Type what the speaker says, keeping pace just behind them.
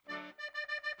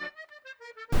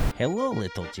Hello,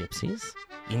 little gypsies.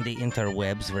 In the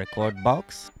interwebs record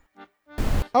box.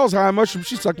 I was high on mushroom.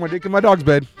 She sucked my dick in my dog's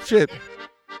bed. Shit.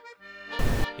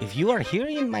 If you are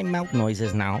hearing my mouth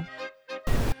noises now,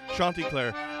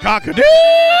 Chanticleer. Cockadoo!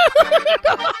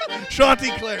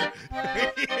 Chanticleer.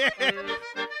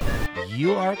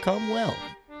 you are come well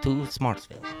to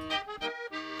Smartsville.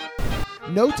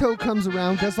 Noto comes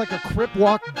around, does like a crip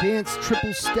walk dance,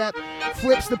 triple step,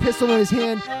 flips the pistol in his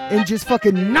hand, and just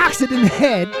fucking knocks it in the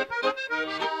head.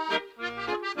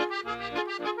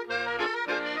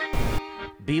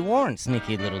 Be warned,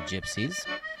 sneaky little gypsies.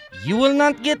 You will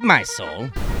not get my soul.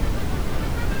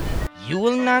 You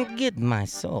will not get my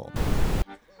soul.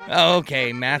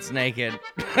 Okay, Matt's naked.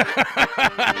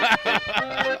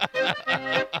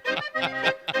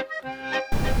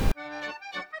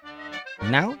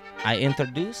 Now, I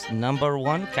introduce number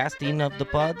one casting of the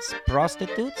pods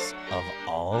prostitutes of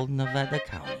all Nevada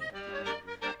County.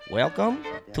 Welcome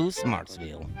to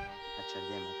Smartsville.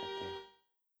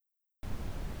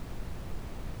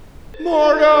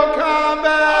 Mortal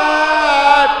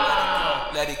Kombat!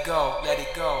 Let it go, let it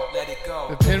go, let it go.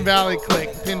 The Pin Valley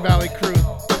Clique, Pin Valley Crew.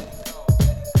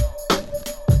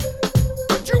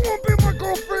 You won't be my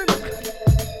girlfriend.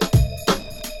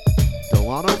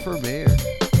 Delano for mayor.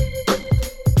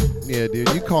 Yeah, dude,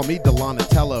 you call me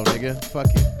Delonatello, nigga. Fuck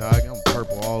it, dog. I'm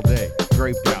purple all day.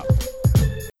 Graped out.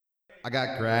 I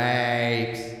got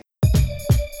grapes.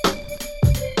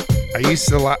 I used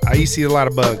to see a lot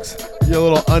of bugs. Your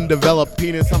little undeveloped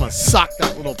penis. I'ma sock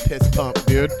that little piss pump,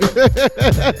 dude.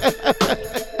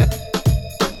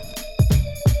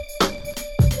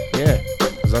 Yeah,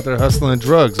 I was out there hustling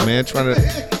drugs, man, trying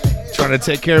to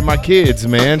take care of my kids,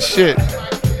 man. Shit.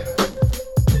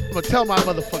 I'm gonna tell my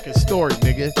motherfucking story,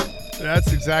 nigga.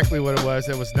 That's exactly what it was.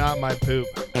 It was not my poop.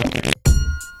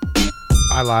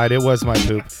 I lied. It was my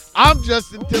poop. I'm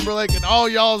Justin Timberlake, and all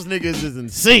y'all's niggas is in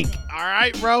sync. All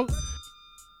right, bro?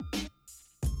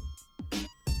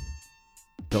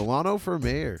 Delano for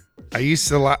mayor. I used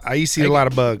to see a lot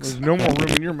of bugs. There's no more room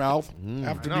in your mouth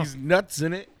after these nuts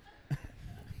in it.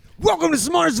 Welcome to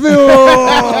Smartsville!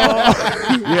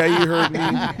 Yeah, you heard me.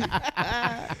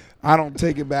 I don't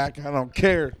take it back. I don't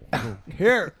care.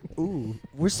 Here. Ooh,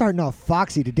 we're starting off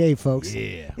foxy today, folks.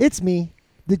 Yeah. It's me,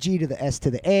 the G to the S to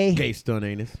the A, Gay stun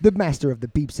anus. the master of the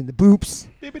beeps and the boops.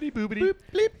 Bippity boopity.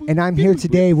 And I'm here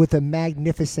today with a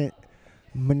magnificent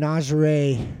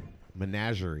menagerie.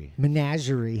 Menagerie.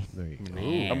 Menagerie. There you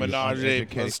go. A menage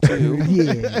plus two.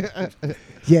 Yeah.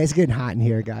 Yeah, it's getting hot in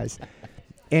here, guys.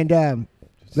 And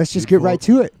let's just get right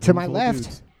to it. To my left,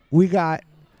 dudes. we got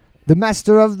the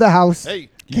master of the house, Hey.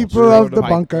 keeper of the Pipe.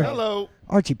 bunker. Hello.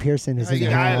 Archie Pearson is How in the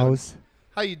you guys? house.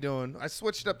 How you doing? I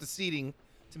switched up the seating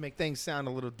to make things sound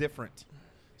a little different.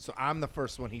 So I'm the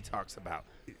first one he talks about.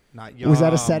 Not y'all Was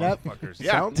that a setup? motherfuckers.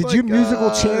 Yeah. Did you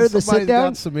musical chair the sit somebody's down?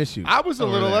 got some issues. I was a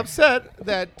over little there. upset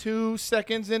that 2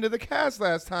 seconds into the cast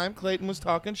last time, Clayton was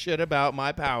talking shit about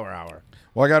my power hour.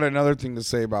 Well, I got another thing to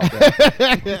say about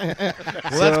that.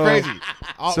 Well, that's So- crazy.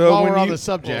 so While when we're on you- the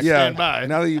subject. yeah. stand by.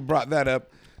 Now that you brought that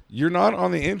up, you're not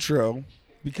on the intro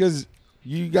because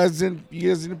you guys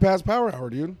didn't pass power hour,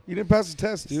 dude. You didn't pass the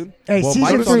test, dude. Hey, Well,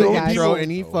 season Mike's on 3, the guys. intro,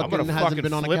 and he I'm gonna fucking hasn't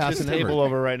been on a flip cast this in table ever.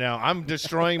 over right now. I'm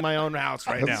destroying my own house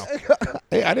right now.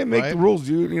 Hey, I didn't make Right. the rules,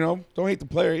 dude. You know, don't hate the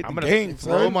player, hate I'm the gonna game.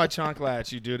 throw son. my chancla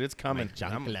at you, dude. It's coming.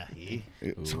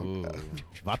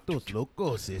 Vatos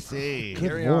locos, ese.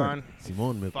 Carry Lord. on.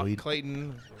 Simón me Fuck fui.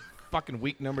 Clayton. Fucking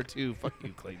week number 2. Fuck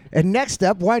you, Clayton. And next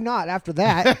up, why not? After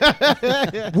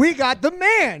that, we got the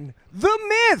man, the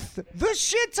myth, the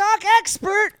shit talk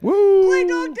expert. Woo! Clay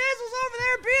Dog Dazzle's over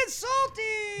there being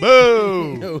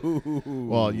salty. Boo!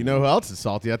 Well, you know who else is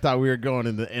salty? I thought we were going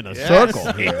in a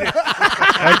circle here.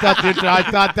 I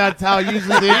thought that's how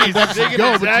usually the introductions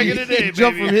go, but you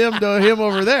jump from him to him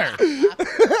over there.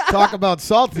 Talk about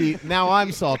salty. Now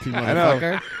I'm salty, I know.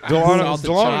 motherfucker. Delano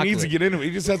Salted needs to chocolate. get into it.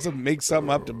 He just has to make something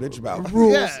up to bitch about.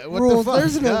 Rules, Yeah, what the rules. fuck?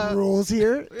 There's no rules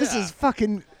here. This is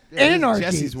fucking anarchy.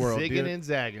 Jesse's world, Zigging dude. and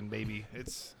zagging, baby.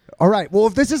 It's All right. Well,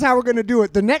 if this is how we're gonna do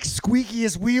it, the next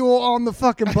squeakiest wheel on the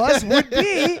fucking bus would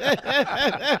be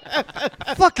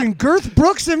fucking Girth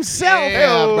Brooks himself.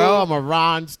 Yeah, bro, I'm a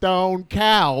rhinestone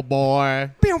cowboy.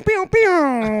 Pew, pew,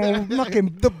 pew.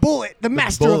 Fucking the bullet, the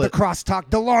master of the bullet. crosstalk.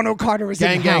 Delano Carter is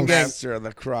Gang, in the gang, house. gang. Master of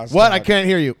the cross. What? I can't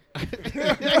hear you.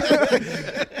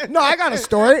 No, I got a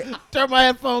story. Turn my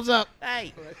headphones up.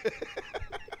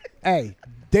 Hey,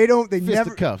 they don't. They never.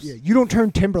 Fisticuffs. Yeah, you don't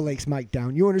turn Timberlake's mic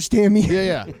down. You understand me?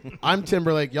 Yeah. I'm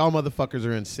Timberlake. Y'all motherfuckers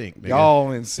are in sync. Nigga.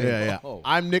 Y'all in sync. Yeah. Oh.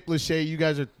 I'm Nick Lachey. You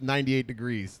guys are 98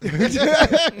 degrees.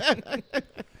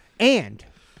 And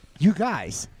you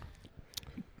guys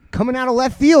coming out of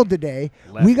left field today.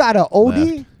 We got a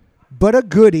oldie, but a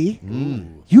goodie.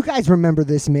 You guys remember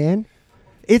this, man?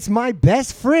 It's my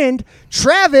best friend,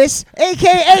 Travis,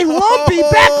 a.k.a. Lumpy,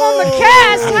 back on the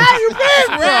cast. How you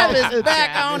been, Travis,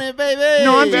 back on it, baby.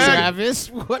 No, I'm just Travis.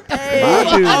 What?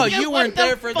 Oh, you weren't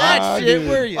there for that shit,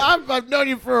 were you? I've known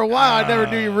you for a while. I never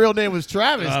knew your real name was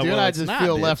Travis, dude. well, I it's just not,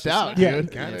 feel bitch. left It's out, Yeah. dude.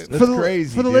 That's crazy.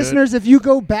 For the dude. listeners, if you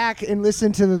go back and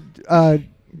listen to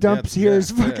Dumps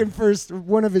here's fucking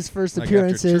one of his first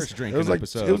appearances. It was like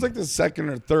the second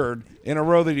or third in a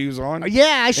row that he was on.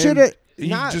 Yeah, I should have. He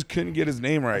just couldn't get his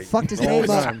name right. Fucked his the whole name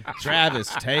up. time. Travis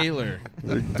Taylor.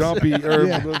 Dumpy or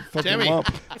Yeah. the fucking Timmy. lump.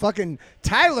 Fucking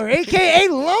Tyler,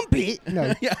 a.k.a. Lumpy.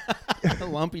 No,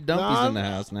 Lumpy Dumpy's in the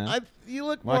house now. You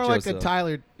look Watch more like a yourself.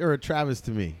 Tyler or a Travis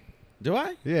to me. Do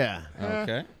I? Yeah.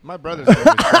 Okay. My brother's name is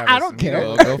Travis. I don't care.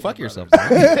 Well, go fuck yourself.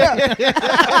 I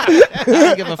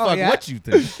don't give a fuck yeah? what you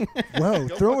think. Whoa,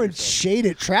 throwing shade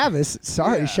at Travis.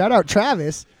 Sorry, shout out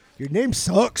Travis. Your name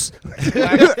sucks.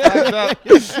 Flags up.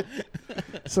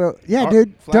 So yeah,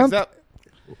 dude. Flags Dump. up.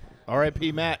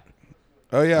 R.I.P. Matt.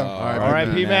 Oh yeah.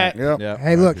 R.I.P. Matt. Yep. Yeah.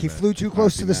 Hey, look, he flew too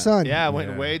close to the sun. Yeah,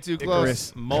 went way too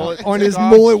close. Mullet On took his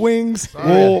off. mullet wings.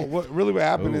 Well, what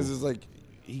happened is like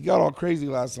he got all crazy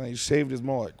last night. He shaved his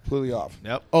mullet completely off.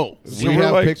 Yep. Oh, So we we're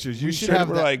have like- pictures. You we should straight have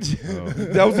were that. like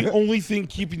that was the only thing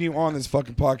keeping you on this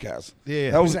fucking podcast.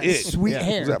 Yeah. That was That it. sweet It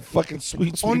hair. was that fucking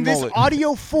sweet On this mullet.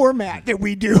 audio format that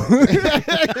we do.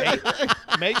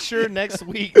 Make sure next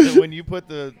week that when you put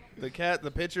the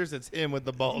pictures, it's him with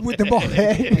the bald With the bald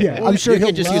head. Yeah, I'm sure You he'll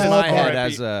could just use love my head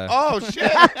R.I.P. as a. Oh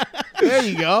shit! There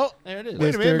you go. There it is.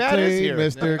 Wait a minute, Matt is here.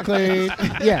 Mr. Clean.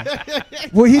 Yeah.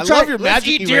 Well, he I tried love your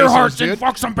magic erasers, dude.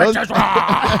 fuck some bitches.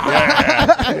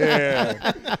 Yeah.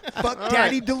 fuck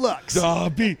Daddy Deluxe.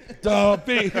 Dumpy.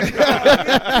 Dumpy.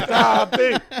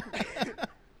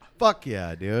 Fuck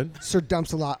yeah, dude. Sir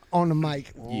Dumps a lot on the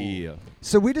mic. Yeah.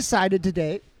 So we decided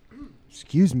today,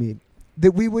 excuse me,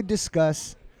 that we would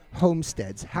discuss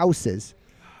homesteads, houses.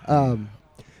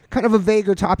 Kind of a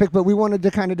vaguer topic, but we wanted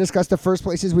to kind of discuss the first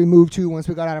places we moved to once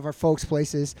we got out of our folks'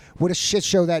 places. What a shit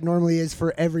show that normally is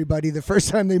for everybody the first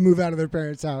time they move out of their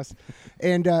parents' house.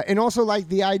 And also like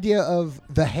the idea of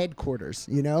the headquarters,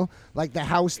 you know? Like the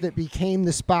house that became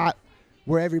the spot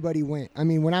where everybody went. I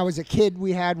mean, when I was a kid,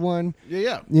 we had one.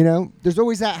 Yeah. You know, there's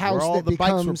always that house Where all that the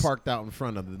becomes. bikes were parked out in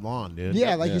front of the lawn, dude.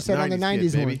 Yeah, like you said on the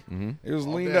 90s kid, one. baby. It was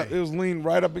leaned day. up. It was leaned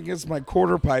right up against my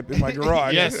quarter pipe in my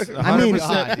garage. Yes, I mean,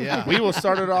 100%. yeah. We will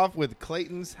start it off with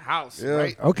Clayton's house. Yeah.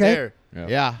 Right Okay. there.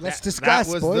 Yeah. Let's discuss,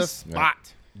 That was boys. the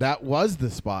spot. That was the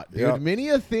spot, dude. Yeah. Many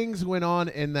of things went on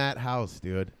in that house,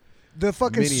 dude. The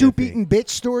fucking Many a soup-eating bitch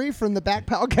story from the Back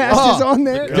Podcast Oh, is on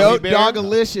there. the Go bear?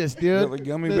 Dogalicious, Yeah, dude. the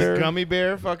gummy This bear. gummy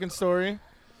bear fucking story.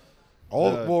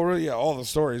 Well, really, yeah, all the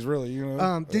stories, really. You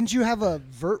know. Didn't you have a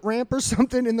vert ramp or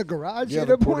something in the garage yeah, at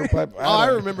the a quarter point? pipe. Oh, I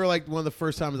remember like one of the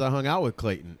first times I hung out with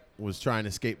Clayton was trying to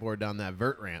skateboard down that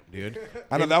vert ramp, dude.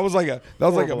 I know that was like a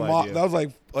Horrible idea. that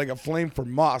was like a flame for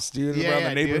moss, dude, around the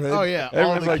dude. neighborhood. Oh yeah, all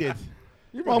Everyone's the like, kids.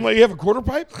 your mom let you have a quarter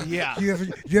pipe? Yeah. You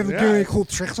ever do any cool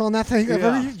tricks on that thing?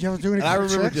 Yeah. You ever do any And I cool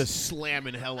remember tricks? just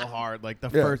slamming hella hard, like the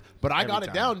Yeah. first. But I Every got it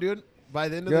time. down, dude. By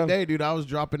the end of Yeah. the day, dude, I was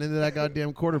dropping into that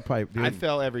goddamn quarter pipe, dude. I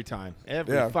fell every time.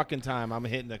 Every Yeah. fucking time I'm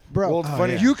hitting the. Bro, Well, it's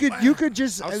funny. you could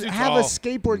just I was too have tall. a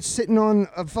skateboard sitting on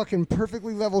a fucking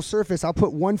perfectly level surface. I'll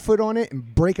put one foot on it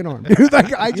and break an arm. Dude,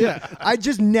 like I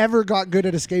just never got good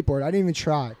at a skateboard. I didn't even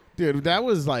try. Dude, that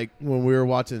was like when we were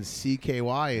watching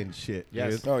CKY and shit.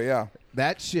 Yes. Dude. Oh yeah.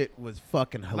 That shit was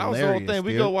fucking hilarious. That was the whole thing.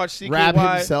 We dude. go watch CKY. Rab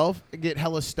himself, get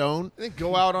hella stoned. Then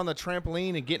go out on the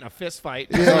trampoline and get in a fist fight.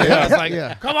 Yeah, So, yeah, it's like,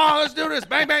 yeah. come on, let's do this.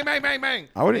 Bang, bang, bang, bang, bang.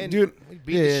 I wouldn't, And dude. We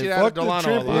beat Yeah, the shit out of Fuck the Delano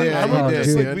a trampoline. lot. Yeah, I you remember did,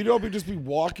 just like dude. we'd all be just be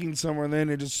walking somewhere and then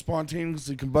it just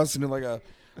spontaneously combust into like a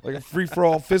free for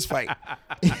all fist fight.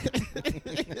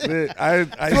 I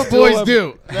That's what still boys have-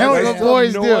 do. Hell, I what still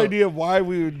boys have do. no idea why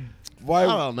we would. Why I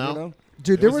don't know. You know?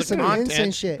 Dude, It there was was the some content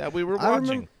insane shit that we were I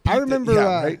watching. remember.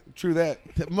 Yeah, right. True that.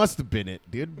 That must have been it,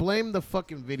 dude. Blame the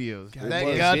fucking videos. That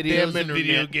was. goddamn Videos and internet.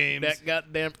 video games. That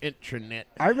goddamn intranet.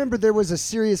 I remember there was a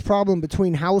serious problem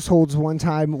between households one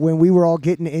time when we were all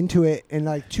getting into it, and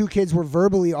like two kids were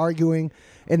verbally arguing,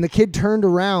 and the kid turned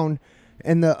around,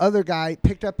 and the other guy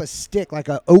picked up a stick, like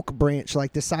a oak branch,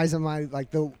 like the size of my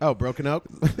Oh, Broken Oak?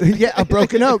 yeah, a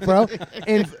broken oak, bro,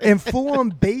 and full on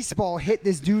baseball hit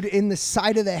this dude in the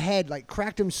side of the head, like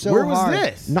cracked him so Where was hard,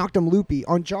 this? knocked him loopy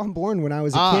on John Bourne when I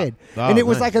was a Ah. kid, Oh, and it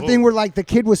was nice. like a thing where like the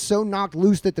kid was so knocked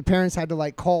loose that the parents had to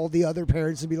like call the other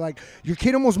parents and be like, "Your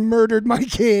kid almost murdered my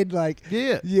kid." Like,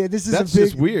 Yeah. this is That's a big,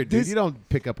 just weird, dude. this- You don't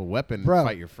pick up a weapon Bro. and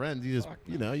fight your friends. You just,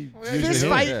 you use Fist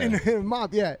your fight hand. and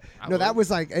mob, yeah. No, that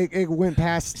was like it went went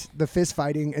past the fist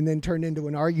fighting and then turned into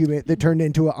an argument that turned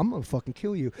into a I'm gonna fucking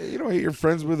kill you. You don't hit your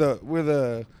friends with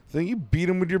a thing. You beat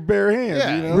them with your bare hands.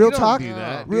 Yeah. You know? Real don't talk. do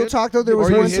that, Real dude. talk though. There was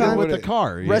Or you one hit him time with the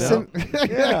car. rest in,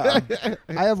 Yeah.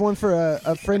 I have one for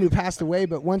a friend who passed away,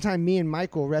 but one time me and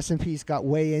Michael, rest in peace, got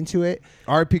way into it.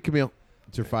 R.I.P. Camille.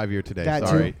 It's her 5-year today. That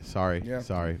Sorry. too. Sorry. Yeah.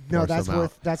 Sorry. No, Force that's them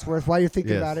out. worth while you're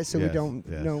thinking Yes, about it, so we yes, don't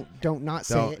yes. don't not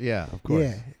say So, it. yeah, of course.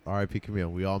 Yeah. R.I.P. Camille.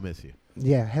 We all miss you.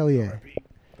 Yeah, hell yeah.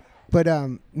 But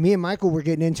me and Michael were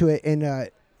getting into it, and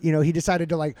he decided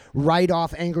to like ride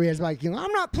off angry as like, I'm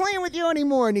not playing with you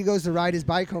anymore. And he goes to ride his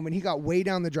bike home, and he got way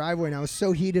down the driveway, and I was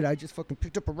so heated, I just fucking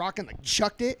picked up a rock and like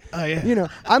chucked it. Oh, yeah.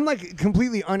 I'm like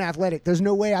completely unathletic. There's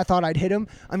no way I thought I'd hit him.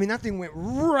 I mean, that thing went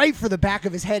right for the back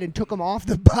of his head and took him off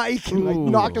the bike and like Ooh.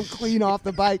 knocked him clean off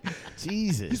the bike.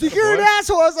 Jesus. He's like, you're an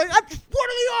asshole. I was like, what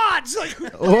are the odds?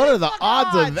 Like, What are the fuck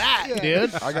odds of that, Yeah.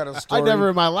 dude? I got a I story. never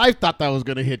in my life thought that was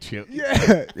going to hit you.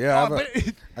 Yeah. Yeah, Oh,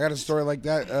 I got a story like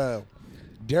that.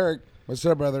 Derek, my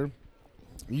stepbrother.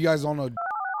 You guys all know.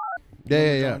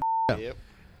 Yeah. Yep.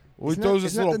 We Isn't throws that-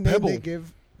 this isn't that little the name pebble. they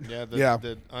give? Yeah, Yeah.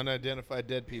 the unidentified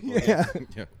dead people. Yeah.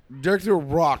 Derek threw a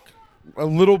rock, a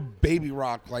little baby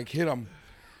rock, like hit him.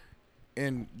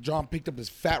 And John picked up this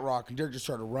fat rock, and Derek just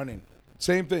started running.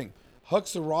 Same thing.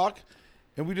 Hucks the rock,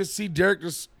 and we just see Derek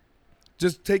just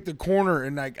take the corner,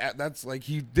 and like that's like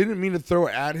he didn't mean to throw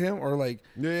it at him or like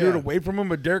threw it away from him,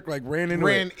 but Derek like ran into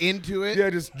it. into it. Yeah,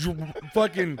 just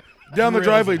fucking down the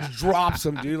driveway, drops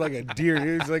him, dude, like a deer.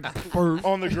 Dude. He's like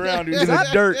on the ground, dude, in the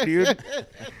dirt, dude.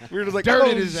 We were just like, Dirt oh,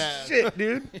 in his ass. shit,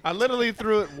 dude. I literally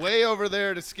threw it way over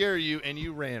there to scare you, and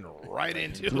you ran right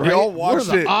into it. We all What are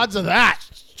watched the it. odds of that?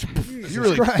 You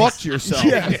really Christ. fucked yourself.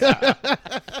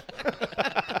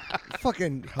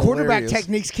 Fucking quarterback Hilarious.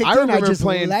 techniques kicked I in. I remember just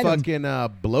playing let him.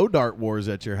 fucking blow dart wars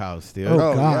at your house, dude. Oh,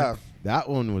 Oh, God. That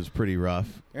one was pretty rough.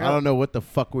 Yeah. I don't know what the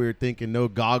fuck we were thinking. No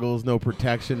goggles, no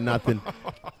protection, nothing.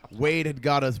 Wade had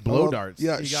got us blow Well, darts.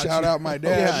 yeah, He got shout you- out my Yeah,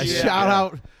 dad. shout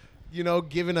out.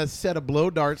 Giving a set of blow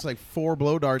darts, like 4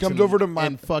 blow darts. Comes and, over to my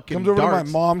and fucking comes over darts.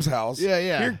 to my mom's house. Yeah,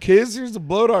 yeah. Here, kids, here's the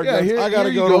blow dart. Yeah, guns. here, I gotta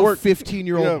here go you to work.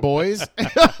 15-year-old Yeah. boys.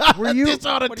 Were you this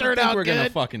ought to What do you turn think out we're gonna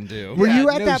good. fucking do? were you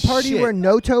Yeah, at no that party shit. where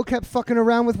Noto kept fucking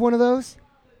around with one of those?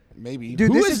 Maybe. Dude,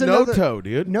 Who this is is another- Noto,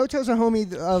 dude? Noto's a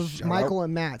homie of Shout Michael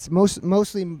and Matt's.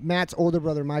 Mostly Matt's older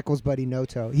brother, Michael's buddy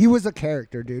Noto. He was a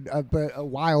character, dude, but a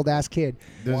wild ass kid.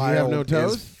 Does he have no Wild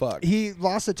toes? as fuck. He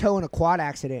lost a toe in a quad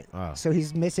accident, Oh. so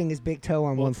he's missing his big toe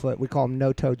on one foot. We call him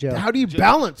Noto Joe. How do you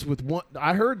balance with one?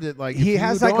 I heard that like if He you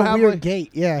has like don't a have, weird gait,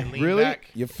 yeah. Lean Really? back.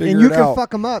 You figure And you it can out.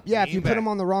 fuck him up. Yeah, if Lean you put back. him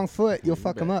on the wrong foot, you'll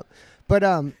fuck him up.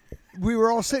 But we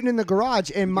were all sitting in the garage,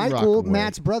 and Rock Michael, away.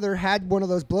 Matt's brother, had one of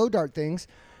those blow dart things.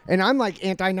 And I'm like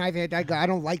anti-knife, anti-guy. I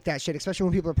don't like that shit, especially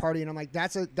when people are partying. I'm like,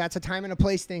 that's a time and a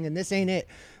place thing, and this ain't it.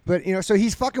 But so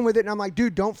he's fucking with it, and I'm like,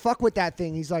 dude, don't fuck with that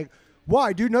thing. He's like,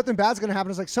 why, dude? Nothing bad's gonna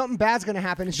happen. It's like something bad's gonna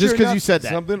happen. And Just sure because enough, you said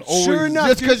that. Something always. Sure enough,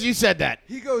 Just dude, because you said that.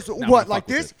 he goes, I'm what, gonna like fuck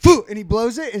with this? Phew, and he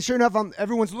blows it, and sure enough,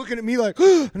 everyone's looking at me like,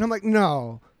 and I'm like,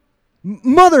 no.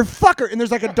 Motherfucker, and there's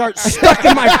like a dart stuck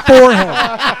in my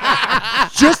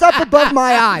forehead, just up above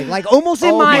my eye, like almost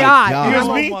in Oh my my eye. God. And Here's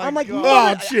I'm me? like, I'm like, Oh,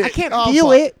 "Mother-" shit. I can't Oh, feel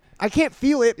fuck. it. I can't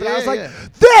feel it, but I was Yeah, like,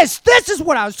 yeah. this is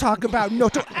what I was talking about. No,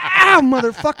 ow,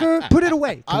 motherfucker, put it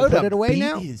away. Can I you would put have it away beat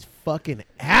now? his fucking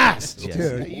ass. Dude.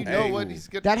 Yeah, you know what? He's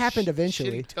got That these happened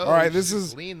eventually. shitty toes. All right, this Just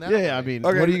is- lean that Yeah, I way. mean,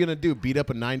 Okay. what are you gonna do? Beat up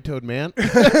a 9-toed man?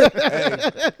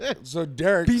 So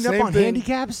Derek, Beating up same on thing.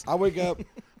 handicaps? I wake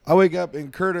up,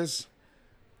 and Curtis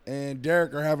and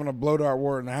Derek are having a blow dart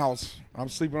war in the house. I'm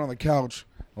sleeping on the couch.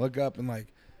 I look up and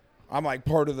I'm like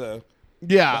part of the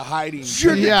yeah, hiding.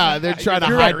 yeah. They're trying to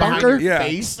You're hide a behind bunker? your Yeah.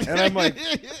 face. And I'm like,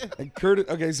 and Curtis.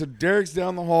 Okay, so Derek's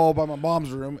down the hall by my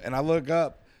mom's room, and I look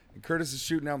up, and Curtis is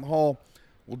shooting down the hall.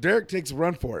 Well, Derek takes a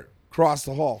run for it, across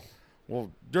the hall.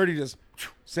 Well, Dirty just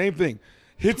same thing,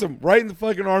 hits him right in the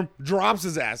fucking arm, drops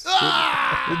his ass.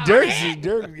 Derek's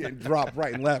getting dropped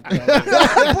right and left.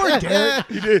 Poor Derek.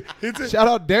 He did. Hits it. Shout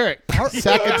out Derek.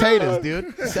 Sack of potatoes,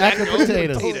 dude. Sack of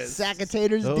potatoes. Sack of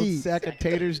taters Oh, D. sack of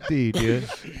taters D, dude.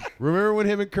 Remember when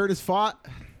him and Curtis fought?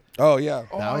 Oh yeah,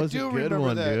 Oh, That I was a do good remember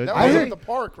one, that. dude. That I was heard- at the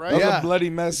park, right? that was Yeah. a bloody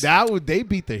mess. They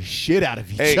beat the shit out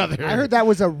of each Hey, other. I heard that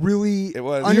was a really It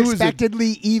was.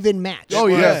 unexpectedly even match. Oh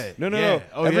was. yeah, No. yeah.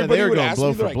 Oh yeah, Everybody they were would going ask blow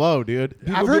me, for they're like- blow, dude.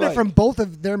 People I've be heard it like- from both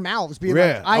of their mouths being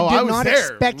Yeah. like, I Oh, did was not there.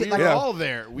 expect it. We Like, were Yeah. all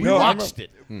there. We No, I watched remember- it.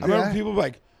 I remember Yeah. people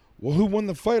like, well, who won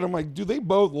the fight? I'm like, dude, they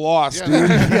both lost, Yeah. dude.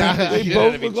 Yeah. They Shit both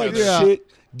out of look each like other. Yeah.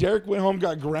 shit. Derek went home,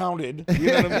 got grounded. You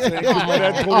know what I'm saying? Because my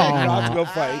dad told him not to go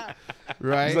fight.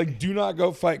 Right? He's like, do not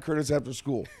go fight Curtis after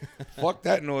school. Fuck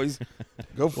that noise.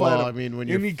 Go fight Well, him. I mean, when and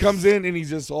you're he comes in and he's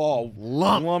just all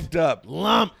lumped up.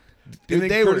 lump. Dude,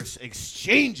 And they were Curtis,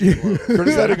 exchanging blows.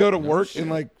 Curtis had to go to work, and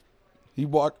like he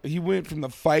went from the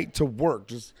fight to work,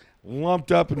 just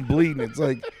lumped up and bleeding. It's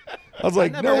like I was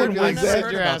like, no one wins that.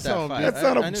 heard about that fight. That's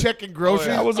not a I knew- Checking groceries.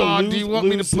 That was a do you want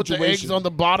me to lose-lose put the eggs situation. on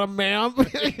the bottom, ma'am?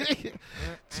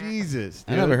 Jesus.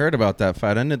 I never heard about that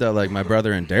fight. I knew that like my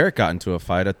brother and Derek got into a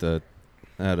fight at Did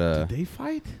they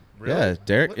fight? yeah,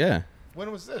 Derek, What? yeah,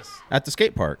 When was this? at the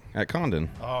skate park at Condon.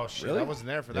 Oh shit, I wasn't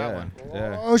there for that Yeah, one.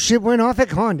 yeah. Oh shit! Went off at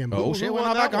Condon. Oh Shit, who went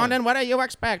won off that like Condon. What do you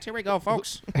expect? Here we go,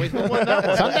 folks. Wait, who won that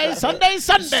one?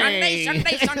 Sunday.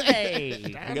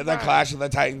 You got that Clash of the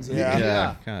Titans. Yeah.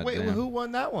 Yeah. God Wait, damn. who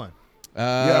won that one?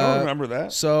 Yeah, I don't remember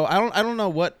that. So I don't know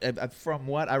what from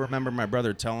what I remember my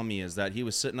brother telling me is that he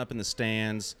was sitting up in the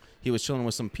stands. He was chilling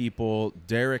with some people.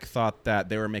 Derek thought that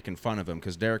they were making fun of him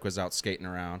because Derek was out skating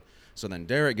around. So then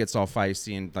Derek gets all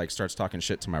feisty and like starts talking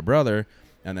shit to my brother.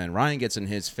 And then Ryan gets in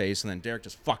his face, and then Derek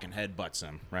just fucking headbutts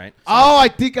him, right? Oh, I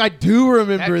think I do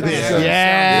remember That this. kinda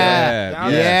Yeah.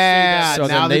 sounds- Yeah. So now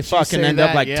then they that you fucking say end up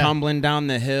that, like yeah. tumbling down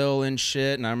the hill and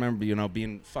shit. And I remember,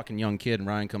 being a fucking young kid, and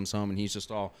Ryan comes home and he's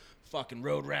just all fucking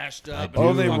road rashed up. Oh,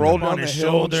 and they fucking rolled up on down his the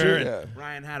hill and shoulder. shit, and yeah.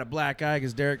 Ryan had a black eye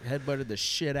because Derek headbutted the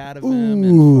shit out of Ooh. him.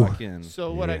 And fucking.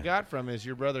 So what I got from is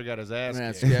your brother got his ass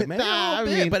That's kicked. good. Maybe Nah, a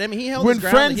little I bit, mean, but I mean, he held when his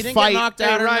ground. friends He didn't fight- get knocked Hey,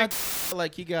 out or Ryan- nothing.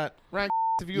 Like he got.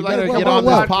 If you You like better to get get on on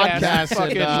this this podcast, podcast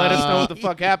fucking and, let us know what the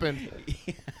fuck happened.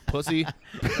 Pussy.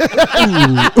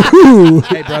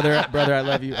 Hey, brother, I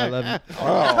love you. I love you.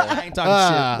 I ain't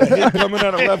talking shit. Hit coming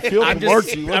out of left field I'm from just,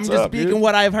 Marcy. I'm What's just up, speaking dude?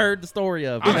 what I've heard the story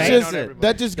of. I'm It's right? hating just- on everybody.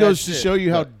 that just goes That's to it. show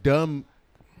you how dumb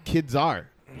kids are.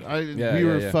 We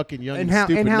were yeah. fucking young And and, how-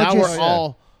 stupid. and how Now just- we're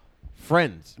all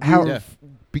friends. We How- were Yeah.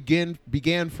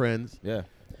 began friends. Yeah.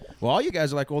 Well, all you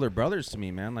guys are like older brothers to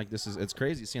me, man. Like it's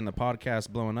crazy seeing the podcast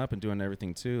blowing up and doing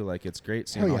everything too. Like it's great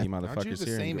seeing Oh, all yeah. you motherfuckers Aren't you the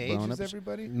here and same get age blowing as up.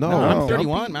 everybody? No, No, I'm No.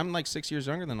 31. I'm like 6 years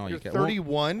younger than all You're you guys. Well,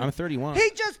 31. I'm 31.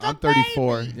 just I'm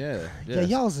 34. Yeah. Yeah,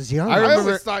 y'all's is young. I I remember-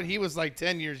 always thought he was like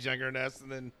 10 years younger than us,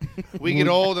 and then we get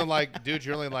old and like, dude,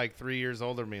 you're only like 3 years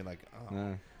older than me. Like,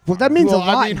 oh. Well, that means Well, a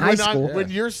lot I mean, in high school. when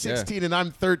you're 16 and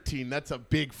I'm 13, that's a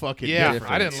big fucking Yeah,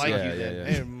 difference. I didn't like Yeah, you yeah, then.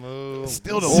 yeah. Hey, move.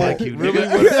 Still don't Well, like you. really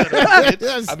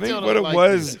nigga. I think what it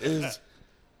was is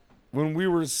when we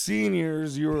were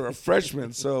seniors, you were a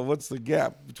freshman. So what's the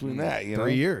gap between that? You know,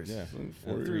 3 years. Yeah.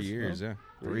 4 3 years. Yeah.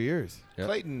 3 years.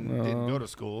 Clayton didn't go to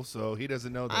school, so he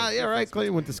doesn't know. The Yeah, right. difference.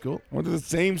 Clayton went to school. I went to the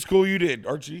same school you did,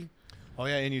 Archie. Oh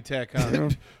yeah, NU Tech. Huh?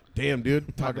 Damn,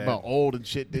 dude. Talking bad. about old and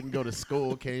shit. Didn't go to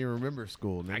school. Can't even remember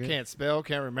school. Nigga. I can't spell,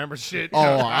 can't remember shit. Oh,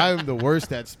 I'm the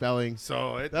worst at spelling.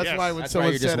 So That's yes. why when That's why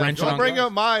someone you're just said wrenching Don't on bring guys.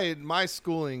 up my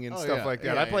schooling and Oh, stuff yeah. like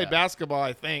that. Yeah, I played yeah. basketball,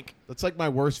 I think. that's like my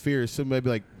worst fear is somebody be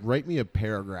like, write me a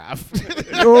paragraph.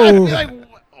 Oh. Be like,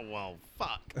 oh, well,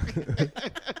 fuck.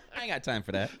 I ain't got time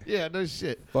for that. Yeah, no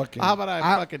shit. Fucking. How about I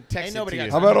fucking text Ain't it nobody to got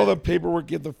you? How about all the paperwork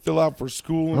you have to fill out for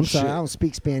school and I'm shit? sorry, I don't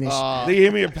speak Spanish. They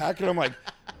gave me a packet. I'm like,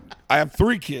 I have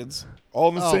 3 kids, all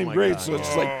in the Oh same my grade. God. So it's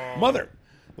just like, mother.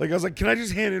 Like, I was like, can I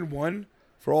just hand in one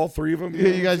for all 3 of them? Yeah,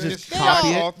 you guys just They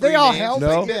copy all- it. they all names. helped.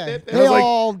 No. Yeah. And I They was like-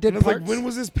 all and did I was parts. like, when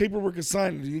was this paperwork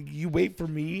assigned? You wait for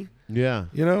me? Yeah.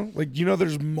 You know? Like,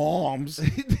 there's moms.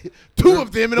 2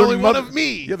 of them and Their only one mother- of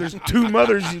me. Yeah, there's 2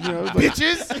 mothers, you know. Like,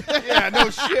 Bitches. Yeah, no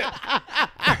shit.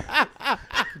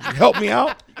 help me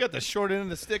out. You got the short end of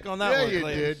the stick on that Yeah, one. you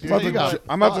Clayton. did, dude. I'm You about, got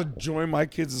to, I'm about to join my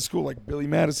kids at school like Billy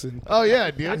Madison. Oh,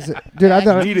 yeah, dude. Dude, I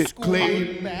thought Need it.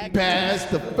 Clayton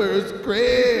past the first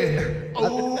grade.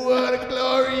 Oh, what a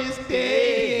glorious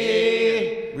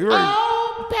day. We were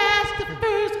Past the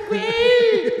first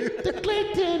grade. The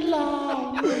Clayton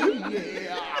Long.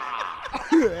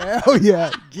 hell yeah,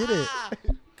 get it.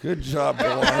 good job,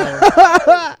 Bill.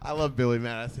 I love Billy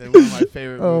Madison. One of my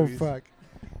favorite Oh movies. fuck.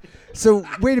 So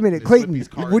wait a minute, Just flip Clayton. these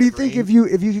cards What do you to think green.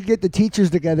 if you could get the teachers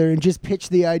together and just pitch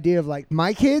the idea of like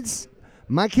my kids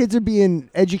are being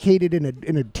educated in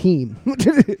a team.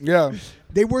 Yeah.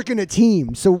 They work in a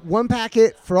team, so one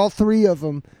packet for all 3 of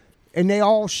them, and they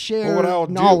all share Well,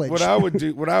 knowledge. what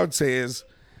I would say is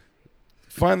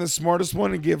find the smartest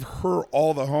one and give her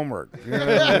all the homework. You know what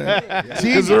I mean?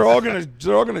 Because they're all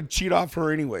gonna cheat off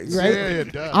her anyways. Right? Yeah,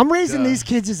 duh. I'm raising these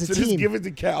kids as a So team. just give it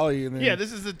to Callie and then Yeah,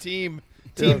 this is a team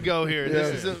go here.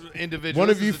 This is an individual. One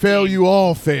of This you is a fail, team. you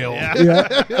all fail. Yeah.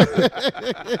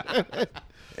 Yeah.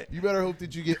 You better hope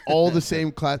that you get all the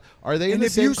same class. Are they in And the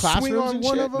if you same swing classrooms on and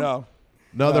one shit? of them, no.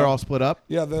 No, they're all split up.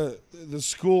 Yeah, the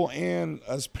school and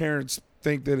us parents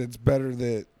think that it's better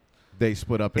that They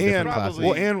split up in and different classes.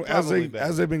 well and Probably better.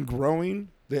 as they've been growing,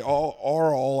 they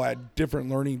all at different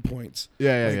learning points.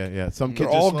 Yeah. Some They're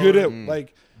kids all are good slower. at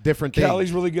like different things.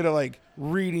 Callie's really good at like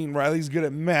reading, Riley's good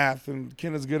at math, and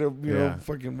Kenna's good at you know Yeah.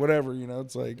 fucking whatever. You know,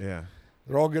 it's like Yeah.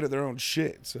 They're all good at their own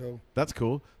shit. So That's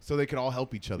cool. So they can all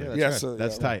help each other. yeah, so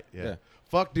That's yeah. tight. Yeah.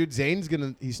 Fuck, dude. Zane's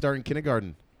he's starting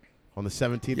kindergarten on the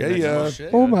 17th. Yeah, of next yeah. month.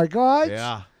 Shit. Oh my God.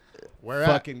 Yeah. Where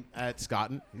Fucking at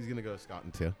Scotton. He's gonna go to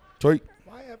Scotton too. Toy.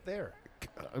 Why up there?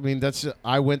 I mean,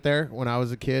 I went there when I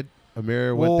was a kid.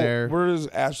 Amira Well, went there. where does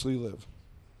Ashley live?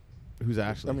 Who's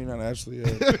Ashley? I mean, not Ashley.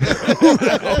 Who's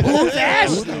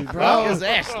Ashley, bro?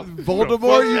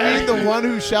 Voldemort. You mean the one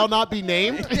who shall not be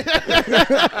named?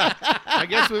 I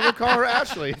guess we would call her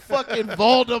Ashley. Fucking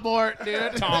Voldemort,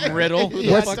 dude. Tom Riddle. Who the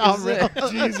Yes, fuck Tom is Riddle.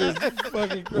 that? Jesus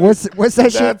fucking Christ. What's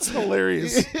that shit? That's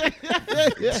hilarious.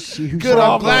 She who Good.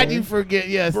 shall I'm glad not you be. forget.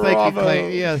 Yes, thank you, Bravo.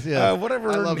 Clay. Yes, yes.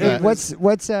 Whatever. I her love name that. is.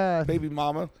 What's Baby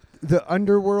mama? the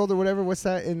Underworld or whatever? What's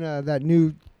that in that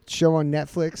new show on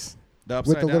Netflix The with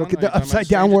upside the little down? kid, Are you the talking about upside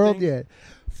down Stranger world? Things? Yeah.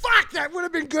 Fuck, that would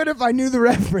have been good if I knew the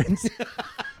reference.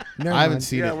 Never I haven't mind.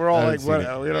 seen Yeah, it. we're all I like, haven't seen what?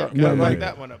 it. We don't No, no, Like no.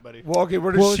 that one up, buddy. Well, okay,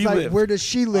 where does Well, it's she like, live? where does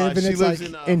she live? And She it's lives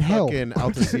like in hell. fucking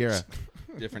Alta Sierra.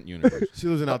 Different universe. She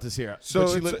lives in Alta Sierra. So But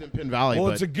she it's lived a- in Penn Valley. Well,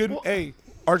 but it's a good. Hey,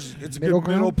 Archie, it's a Middle good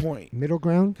ground? middle point Middle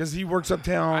ground. because he works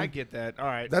uptown. I get that. All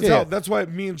right. That's Yeah. how. That's why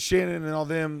me and Shannon and all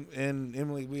them and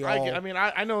Emily, we all. I mean,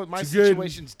 I know my It's good.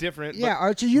 situation's different. Yeah, but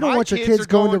Archie, you don't my want your kids kids are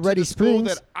going to to Ready the school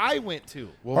Springs. that I went to.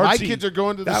 well, Archie, my kids are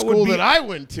going to the that would school be- that I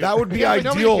went to. that would be Yeah, but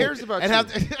ideal. nobody cares about And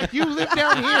you. have You live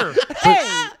down here.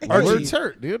 Archie, Words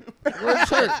hurt, dude. Words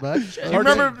hurt, bud. Do you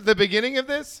remember the beginning of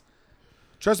this?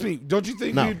 Trust me. Don't you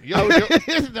think? No. you'd- You'll Not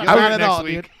hear it at next all,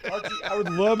 week. dude. Archie, I would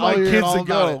love my I'll hear kids all to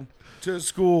about go to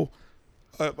school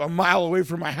a mile away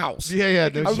from my house. Yeah, yeah. I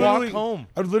No, would shit. literally, home.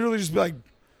 I would literally just be like,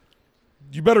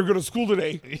 "You better go to school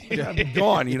today." I'd be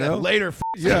gone. You know. Later.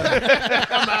 Yeah.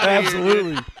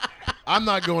 Absolutely. I'm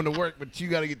not going to work, but you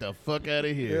got to get the fuck out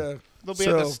of here. Yeah. They'll be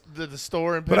So- at the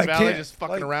store in But Penn I Valley can't, just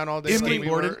fucking like, around all day. Emily like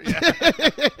we were. Gordon.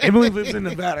 Yeah. Emily lives in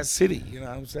Nevada City. You know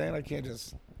what I'm saying? I can't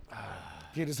just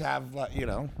have like, you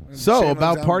know. and So Shannon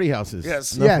about down- party houses.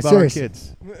 Yes. Enough Yeah, about seriously. our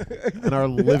kids and our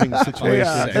living Oh, situation.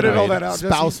 yeah. Edit all that out, Jesse.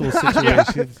 Spousal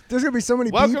situations. There's gonna be so many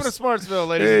Welcome peeps. to Smartsville,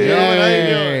 ladies Hey. and gentlemen. How you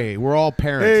doing? Hey, we're all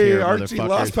parents Hey, here, Archie motherfuckers.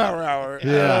 lost power hour.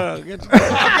 Yeah. Get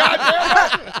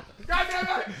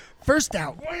First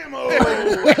out.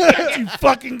 Whammo. Too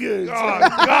fucking good. Oh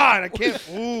God, I can't.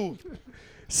 Ooh.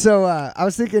 So I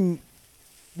was thinking,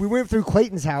 we went through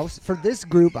Clayton's house. For this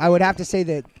group, I would have to say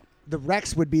that the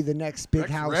Rex would be the next big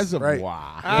house.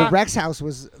 Reservoir. The Rex house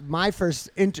was my first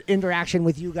interaction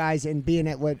with you guys and being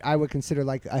at what I would consider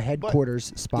like a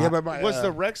headquarters spot. Yeah, but my, Was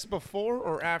the Rex before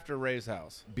or after Ray's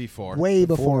house? Before. way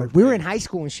before. We were in high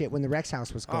school and shit when the Rex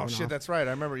house was going Oh shit, off. that's right.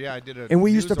 I remember. Yeah, I did a. And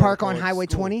we used to news park on article at Highway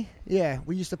school. 20. Yeah,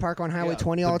 we used to park on Highway Yeah,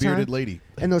 20 The all the time. bearded lady.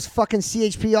 And those fucking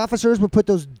CHP officers would put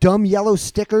those dumb yellow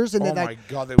stickers and oh then my like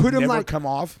God, they put would them never like come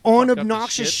off. on Fuck up the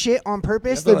obnoxious shit. shit on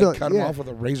purpose. They They'd be like, cut them yeah. off with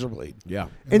a razor blade. Yeah.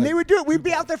 And they would do it. We'd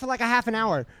be out there for like a half an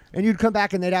hour, and you'd come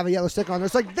back and they'd have a yellow sticker on there.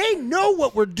 It's like they know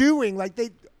what we're doing. Like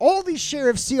all these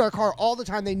sheriffs see our car all the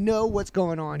time. They know what's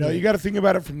going on. No, here. you got to think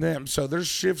about it from them. So their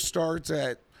shift starts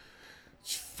at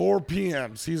 4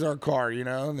 p.m. Sees our car, you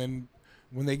know, and then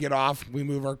when they get off, we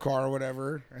move our car or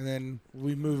whatever, and then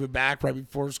we move it back right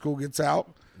before school gets out.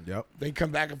 Yep. They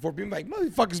come back at 4 p.m. like,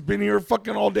 motherfucker's been here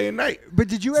fucking all day and night. But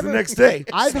did you It's ever? the next day.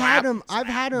 I've had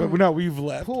Slap. them. But no, we've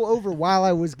left. pull over while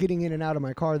I was getting in and out of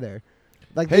my car there.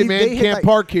 Like Hey, man, hit, can't like-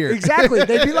 park here. Exactly.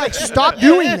 They'd be like, "Stop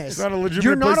doing this. It's not a legitimate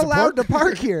You're not place to allowed to park."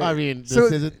 park here." I mean, so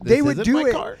this isn't- they this would isn't do my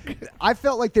it. car. I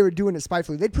felt like they were doing it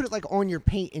spitefully. They'd put it like on your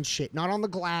paint and shit, not on the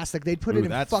glass. Like they'd put Ooh, it in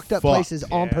that's fucked up fucked. places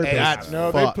on purpose. That's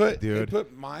No, fucked, they dude.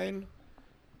 put mine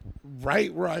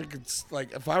right where I could,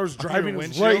 like, if I was driving, it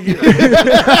was windshield? right here.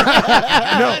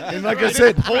 No, and like I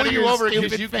said, Pull you over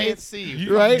because you can't see.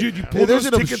 you, Right? dude, you If pull there's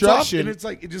those an tickets off, obstruction- and it's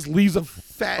like it just leaves a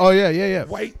fat Oh yeah, yeah, yeah.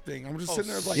 white thing. I'm just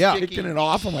sitting there like Yeah. kicking it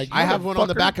off. I'm like, I have one on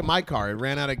the motherfucker. back of my car. It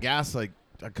ran out of gas like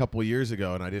a couple years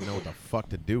ago, and I didn't know what the fuck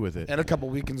to do with it. And a couple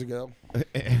weekends ago,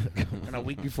 and a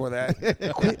week before that,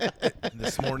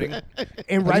 this morning.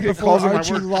 And right get before calls on my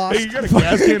Archie work. lost Hey, you got a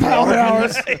gas can power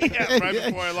hours, Yeah, right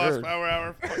before I lost power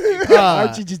hour.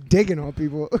 Archie just digging on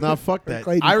people. No, fuck that.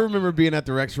 Clayton. I remember being at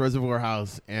the Rex Reservoir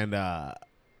House, and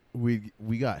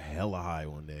we got hella high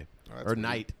one day or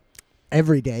night.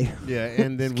 Every day. Yeah,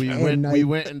 and then we And went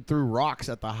night. and threw rocks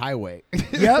at the highway.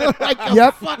 Yep. Like a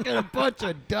Yep. fucking a bunch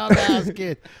of dumbass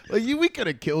kids. Like we could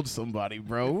have killed somebody,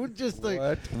 bro. We're just like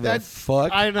What the that.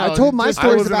 fuck? I know. I told my just-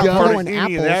 stories wasn't about a part of throwing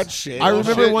any of apples. that shit. I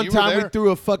remember shit, one you were time we there? threw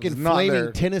a fucking Was not flaming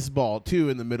there. tennis ball too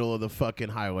in the middle of the fucking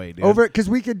highway, dude. Over because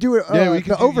we could do it. yeah, we the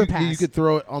could overpass. You could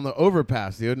throw it on the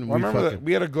overpass, dude. And Well, I we remember fucking. that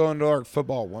we had a glow in the dark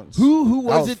football once. Who That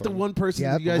was was it? The fun. one person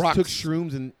Yep. you guys Rocks. took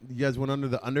shrooms and you guys went under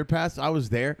the underpass. I was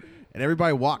there, and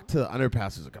everybody walked to the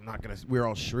underpass. Was like, I'm not gonna. We were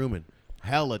all shrooming,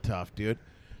 hella tough, dude.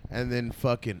 And then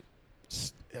fucking,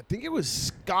 I think it was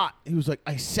Scott. He was like,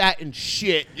 I sat in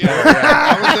shit.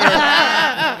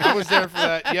 I was there for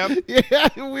that. Yep.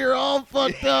 Yeah, we were all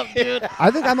fucked up, dude.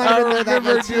 I think I might have been there that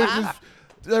remember, night, too.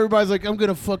 dude, everybody's like,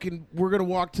 we're gonna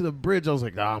walk to the bridge. I was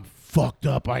like, nah, I'm fucked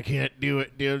up. I can't do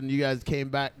it, dude. And you guys came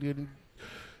back, dude. And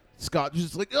Scott was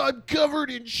just like, I'm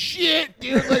covered in shit,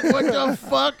 dude. Like, what the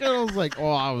fuck? And I was like,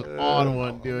 I was on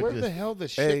one, dude. Where Just- the hell does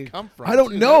shit come from? I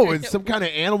don't too? know. It's some kind of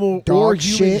animal Dog or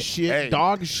human shit. shit. Hey.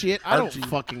 Dog shit. I don't Archie,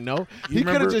 fucking know. you He could have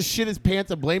remember- just shit his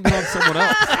pants and blamed it on someone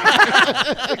else.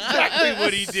 exactly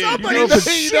what he did. You know, Somebody if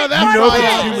it's, shit my if it's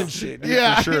pants. human shit. Dude,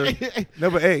 Yeah. for sure. No,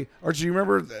 but hey, Archie, you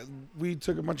remember that we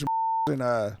took a bunch of and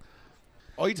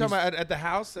Oh, you talking about at the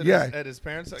house? Yeah. At his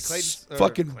parents? At Clayton's?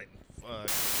 Fucking-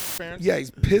 parents? yeah, he's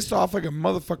pissed off like a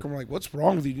motherfucker. We're like, what's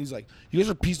wrong with you? And he's like, you guys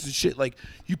are pieces of shit. Like,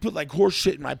 you put like horse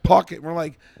shit in my pocket. And we're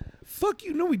like, fuck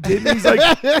you, no, we didn't. He's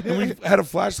like, and we had a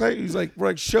flashlight. He's like, we're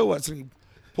like, show us. And he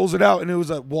pulls it out, and it was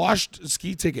a washed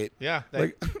ski ticket. Yeah.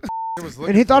 Like, was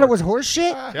And he thought it was horse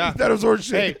shit? Yeah. that was horse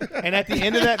Hey, shit. and at the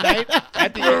end of that night,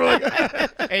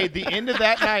 the end of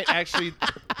that night, actually,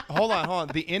 hold on.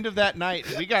 The end of that night,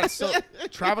 we got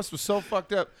Travis was so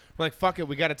fucked up. We're like, fuck it,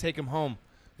 we got to take him home.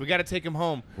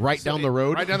 Right down the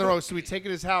road? Right down the road. So we take it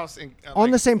to his house and On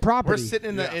the same property. We're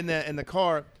sitting in the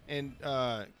car, and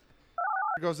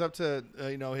goes up to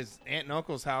his aunt and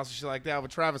uncle's house and shit like that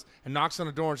with Travis, and knocks on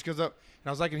the door. And she goes up, and I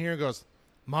was like in here and goes,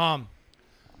 "Mom,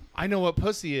 I know what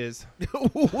pussy is."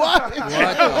 What?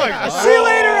 See you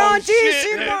later, Auntie. shit. See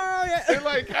you tomorrow. And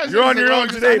like, You're on your own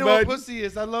today, I know what bud. pussy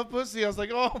is. I love pussy. I was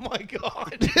like, oh my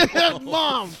god,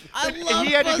 Mom, I love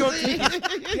he had to go. pussy. He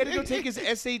had to go take his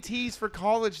SATs for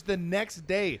college the next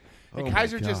day. And Oh my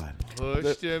Kaiser just God.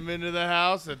 pushed him into the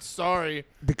house and sorry.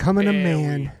 Becoming a And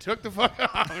man. we took the fuck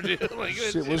off, dude. Like,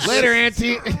 Shit was Later,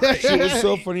 Auntie. Shit was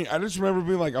so funny. I just remember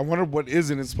being like, I wonder what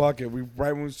is in his pocket.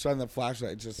 Right when we shine the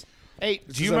flashlight, just. Hey,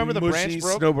 it's do you just a remember the branch mushy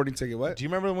broke? snowboarding ticket? What? Do you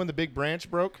remember when the big branch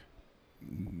broke?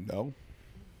 No.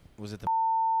 Was it the?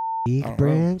 Big don't know.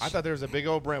 branch. I thought there was a big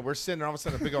old branch. We're sitting there, all of a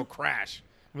sudden, a big old crash.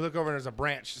 We look over and there's a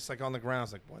branch just like on the ground. I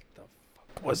was like, what the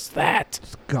fuck was that?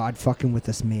 God fucking with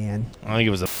us, man. I think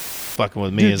it was a fucking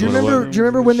with me. Dude, do you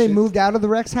remember when they moved out of the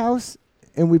Rex house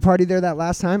and we partied there that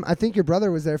last time? I think your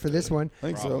brother was there for this one. I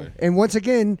think so. And once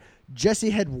again, Jesse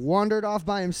had wandered off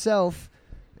by himself,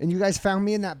 and you guys found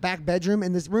me in that back bedroom,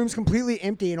 and this room's completely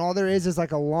empty, and all there is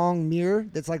like a long mirror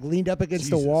that's like leaned up against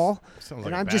the wall. Sounds And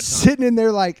like a I'm bad just time. sitting in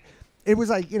there like, it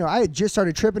was like, I had just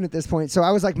started tripping at this point, so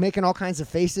I was like making all kinds of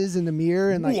faces in the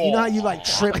mirror, and like, you know how you like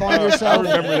trip on I yourself?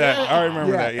 remember that. I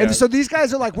remember that. Yeah. And so these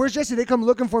guys are like, where's Jesse? They come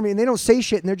looking for me, and they don't say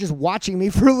shit, and they're just watching me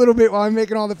for a little bit while I'm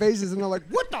making all the faces, and they're like,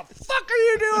 what the fuck are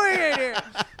you doing in here?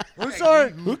 I'm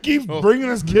sorry. Who keeps bringing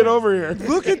this kid over here?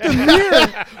 Look at the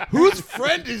mirror. Whose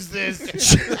friend is this?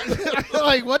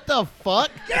 Like, what the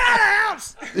fuck? Get out of the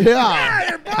house.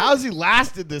 Yeah. How's he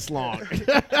lasted this long?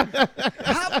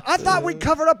 I thought we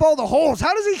covered up all the holes.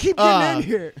 How does he keep getting in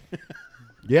here?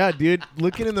 Yeah, dude.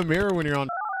 Looking in the mirror when you're on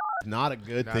not a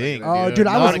good thing. Oh, dude,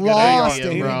 I Not was a good lost idea,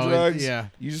 in Any bro. drugs, Yeah.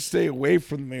 you just stay away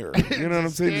from the mirror. You know what I'm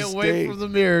saying? Stay Just away from the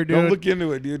mirror, dude. Don't look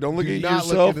into it, dude. Don't look Do at not look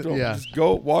yourself. at it, Don't yeah. just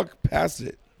go walk past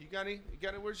it. You got any?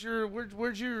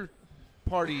 Where's your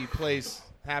party place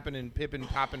happening? Pippin'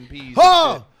 popping peas.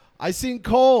 Oh, I seen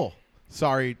Cole.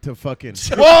 Sorry to fucking.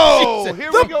 Whoa!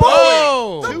 Here we go.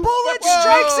 Whoa! The bullet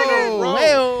strikes again.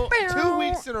 Whoa. 2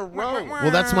 weeks in a row.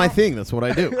 Well, that's my thing. That's what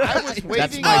I do. I was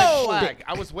waving my my flag.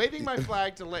 I was waving my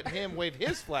flag to let him wave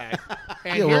his flag.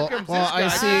 And Yeah, here well, comes well,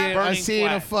 this guy. I seen a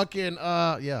burning fucking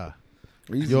yeah.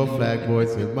 Easy. Your flag boy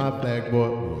says my flag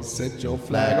boy. Set your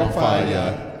flag on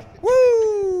fire.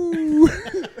 Woo!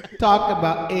 Talk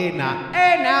about Ena.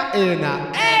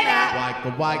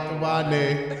 Waika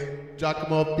wane.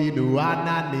 Giacomo Pinu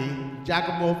anani.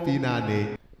 Giacomo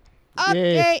Finani.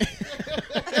 Okay.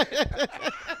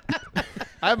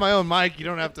 I have my own mic. You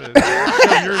don't have to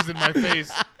shove yours in my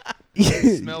face.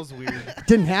 It smells weird.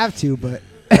 Didn't have to, but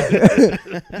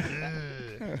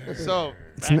So,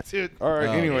 back to All right.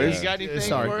 anyways, you got anything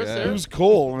Sorry, for us yeah. there? who's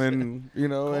Cole? And and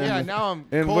Yeah, now I'm.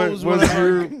 and Cole's what one was of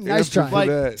your Nice answer try. for Like-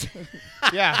 that?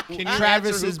 Yeah, can you answer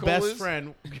Travis's who Cole best is?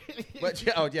 friend. But,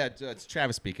 it's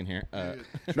Travis speaking here.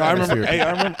 No, I remember. Hey,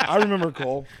 I remember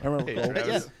Cole. I remember Cole.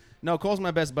 Yeah. No, Cole's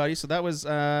my best buddy, so that was,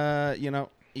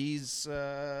 he's,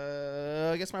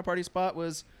 I guess my party spot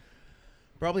was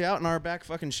probably out in our back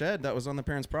fucking shed that was on the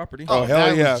parents' property. Oh hell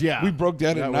that yeah. was- yeah. We broke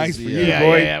that, That at was nice the, for yeah. you, Yeah,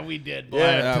 boy. yeah, we did. Boy,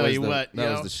 I that tell was you the, what,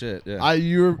 that was the shit. Yeah.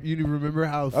 you remember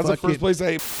how That's the fucking first place I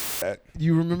ate at.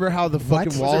 you remember how the What?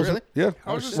 fucking Was Was it walls really? Yeah.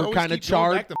 I was just We're always kinda keep going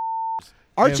charred. back to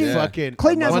Archie, and fucking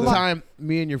Clayton has a one lot- time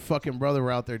me and your fucking brother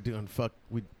were out there doing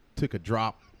we took a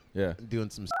drop Yeah. doing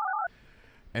some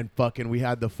and fucking we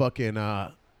had the fucking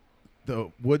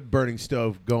the wood burning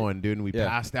stove going, dude, and we Yeah.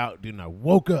 passed out, dude, and I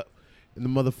woke up and the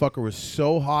motherfucker was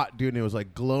so hot, dude, and it was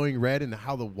like glowing red, and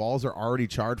how the walls are already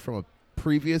charred from a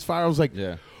previous fire. I was like,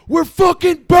 Yeah. we're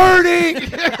fucking burning.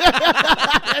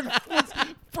 And was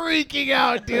freaking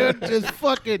out, dude, just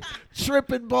fucking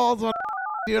tripping balls on.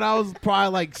 Dude, I was probably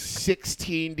like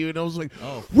 16, dude. I was like,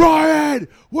 Ryan,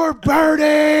 we're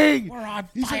burning. We're on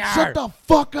He's like, fire. shut the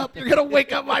fuck up. You're going to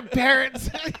wake up my parents.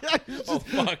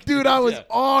 Dude, I was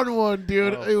on one,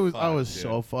 dude. I was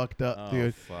so fucked up,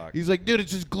 dude. fuck. He's like, dude,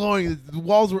 it's just glowing. The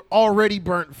walls were already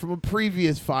burnt from a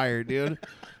previous fire, dude.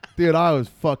 Dude, I was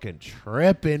fucking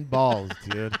tripping balls,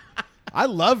 dude. I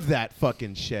loved that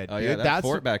fucking shed, Oh dude. yeah, that That's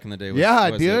fort back in the day. Was, yeah,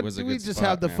 was dude. A, was a we good just spot,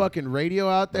 have the man. fucking radio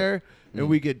out there, and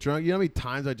we get drunk. You know how many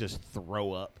times I just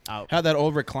throw up out? Had that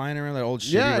old recliner, that old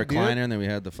shitty Yeah, dude. recliner, and then we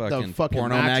had the fucking porno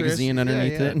mattress. magazine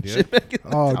underneath Yeah, it. And dude. shit.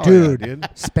 Oh, yeah, dude. dude.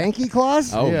 Spanky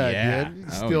claws? Oh yeah, yeah. dude.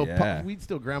 Oh, Still, yeah. we'd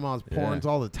steal grandma's porns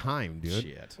all the time, dude.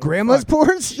 Shit. Grandma's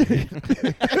porch?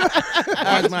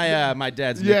 That was my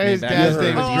dad's Yeah, nickname his back dad's then.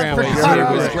 name was It Grandma. pretty Yeah, serious. right,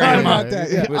 It was right, grandma. right, right.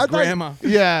 Yeah. It was I thought- grandma.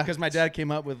 Yeah. Because my dad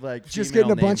came up with like Just female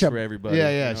getting a bunch names of- for everybody. Yeah,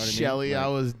 you yeah. know what I mean? Shelly, Like- I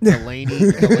was Delaney.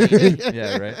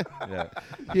 yeah, right. Yeah.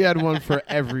 He had one for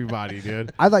everybody,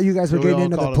 dude. I thought you guys were So we getting all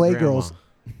into the called him Playgirls.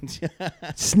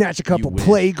 Grandma. Snatch a couple wish.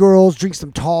 Playgirls, drink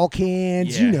some tall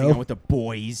cans, Yeah, you hang out know. with the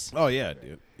boys. Oh yeah,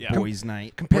 dude. Yeah. Boys'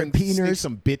 night. Compare Sneak peeners.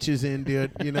 some bitches in,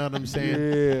 dude. You know what I'm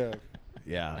saying? Yeah.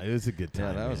 Yeah, it was a good Yeah,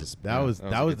 time. that was man. a sp- that yeah, was that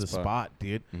was that a was good the spot. spot,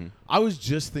 dude. Mhm. I was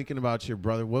just thinking about your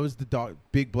brother. What was the dog?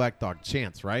 Big black dog,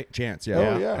 Chance, right? Chance. Yeah.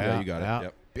 Oh, yeah. Yeah, you got it.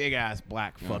 Yep. Big ass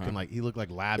black fucking like he looked like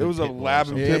lab. It and was a pit bull or lab and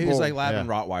something. Yeah, pit he was bull. like Lab and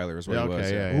Yeah. Rottweiler is what Yeah, he was.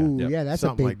 okay, Yeah. yeah. Ooh, Yep. yeah, that's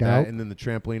Something a like big that. doubt. And then the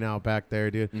trampoline out back there,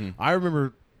 dude. Mm. I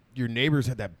remember your neighbors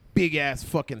had that big ass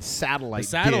fucking satellite. The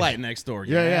satellite dish. next door.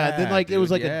 Yeah, yeah. Then like it was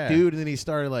like yeah. a dude, and then he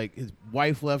started like his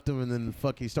wife left him, and then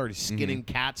fuck he started Mm-hmm. skinning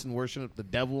cats and worshiping the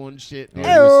devil and shit. Oh, dude.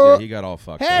 he was- yeah, he got all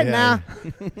fucked Hey up. now.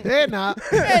 Hey, nah.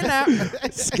 Hey now.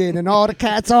 Skinning all the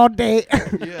cats all day.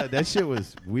 Yeah, that shit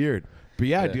was weird. But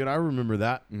yeah, Yeah. dude, I remember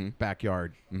that Mhm.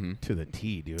 backyard Mhm. to the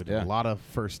T, dude. Yeah. A lot of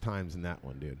first times in that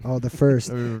one, dude. Oh, the first.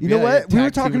 You You know what? We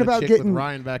were talking about getting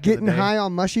Ryan back in the getting day. high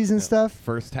on mushies and stuff.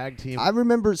 First tag team. I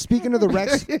remember, speaking of the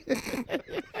Rex.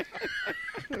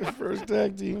 First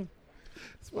tag team.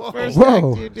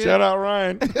 Whoa. Shout out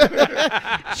Ryan.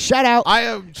 Shout out. I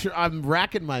am. I'm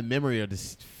racking my memory to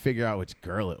figure out which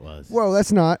girl it was. Whoa,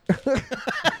 let's not.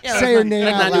 Say her name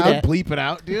out I'll loud. bleep it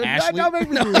out, dude. Ashley? Don't make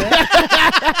me do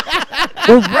that.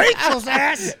 Well, Rachel's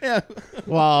ass.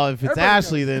 Well, if it's Everybody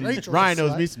Ashley, knows then Rachel's a Ryan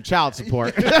owes slut. me some child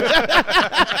support.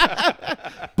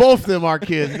 Both of them are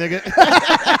kids, nigga.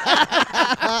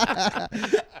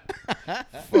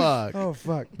 Fuck. Oh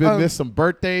fuck. Been missed some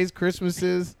birthdays,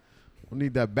 Christmases. We'll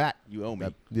need that back. You owe me.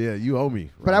 Yeah, you owe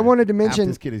me. But I Ryan. wanted to Half mention-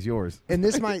 this kid is yours. And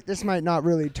this might not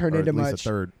really turn Or into at least much. a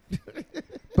third.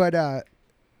 But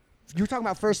you were talking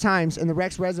about first times in the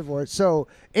Rex Reservoir. So,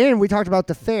 and we talked about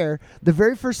the fair. The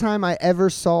very first time I ever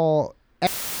saw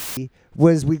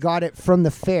was we got it from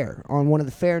the fair on one of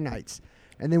the fair nights.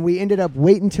 And then we ended up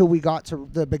waiting until we got to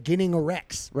the beginning of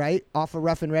Rex, right? Off of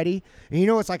Rough and Ready. And you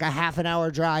know it's like a half an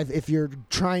hour drive if you're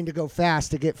trying to go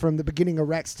fast to get from the beginning of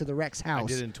Rex to the Rex I house.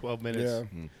 did it in 12 minutes.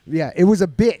 Yeah. Yeah, it was a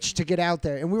bitch to get out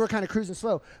there, and we were kind of cruising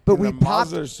slow. But And we the popped,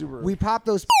 Mazda is super- we popped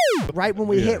those right when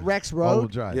we hit Rex All-wheel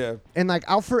Road, drive. Yeah. and like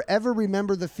I'll forever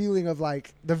remember the feeling of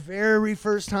like the very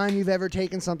first time you've ever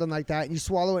taken something like that, and you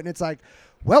swallow it, and it's like,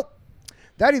 well,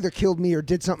 that either killed me or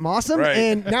did something awesome, Right.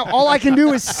 and now all I can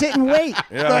do is sit and wait.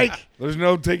 Yeah. Like, There's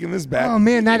no taking this back. oh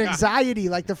man, that anxiety,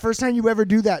 like the first time you ever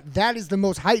do that, that is the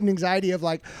most heightened anxiety of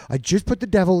like, I just put the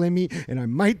devil in me and I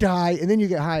might die, and then you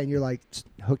get high and you're like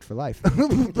hooked for life.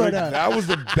 But that was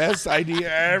the best idea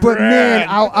ever. But man, had.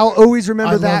 I'll always remember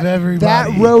I love that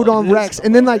everybody. road on This Rex,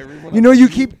 and then like everyone you know you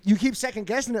keep second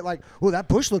guessing it, like, well, that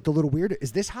bush looked a little weird.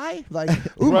 Is this high? Like,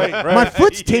 ooh, Right, my right.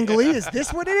 foot's tingly. Is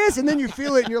this what it is? And then you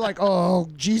feel it, and you're like, oh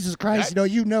Jesus Christ!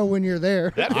 You know when you're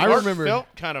there. That I fart remember- felt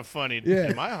kind of funny. Yeah.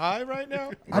 Am I high right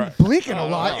now? I'm blinking a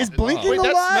lot. Is blinking Wait, a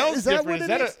that lot? smells Is that different. what Is it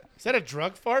that is? is that a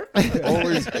drug fart? it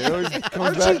always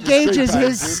comes back Archie to gauges straight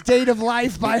his time, dude. state of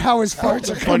life by how his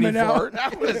farts are Funny coming out. fart.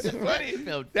 That was funny.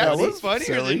 That That was was funnier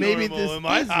silly. than Maybe normal. this Am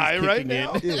I is high right kicking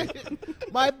now? in.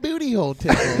 My booty hole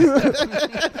tickles.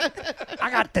 I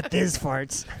got the thiz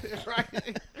farts.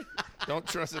 Don't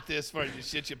trust it this fart. You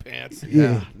shit your pants.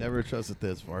 Yeah. Never trusted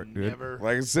this fart, dude. Never.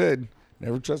 Like I said,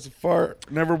 never trust a fart.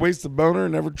 Never waste a boner.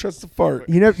 Never trust a fart.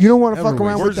 You don't want to Never fuck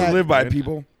around Words with to that. live by,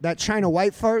 people. That China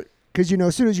white fart, because you know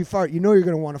as soon as you fart, you know you're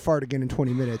gonna want to fart again in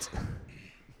 20 minutes.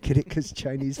 Get it? Because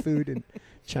Chinese food and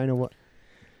China what?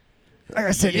 Like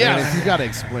I said, Yeah, if you gotta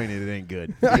explain it, it ain't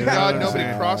good. You know? God, nobody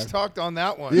cross-talked on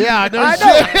that one. Yeah, no I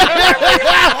shit.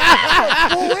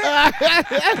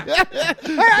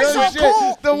 Hey, I saw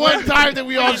Cole. The one time that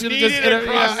we all should have just Needed a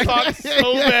crosstalk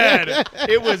so bad.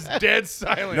 It was dead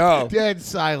silent. No. dead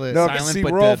silent. No, Silent see,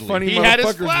 but we're all deadly. funny He had his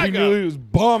motherfuckers. We flag knew up. he was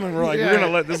bombing. We're like, Yeah. we're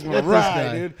gonna let this one Let this ride,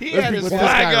 guy. dude. He Let's had be his quiet.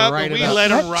 flag guy up, right and we about-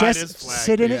 let him What? ride Jess- his flag.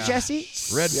 sit in Yeah. it, Jesse.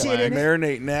 Red Sit wine, in it.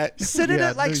 marinating that. Sit in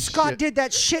Yeah, it like no Scott shit. did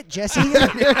that shit, Jesse.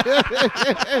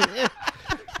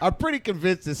 I'm pretty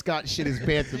convinced that Scott shit his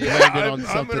pants and Yeah, landed on I'm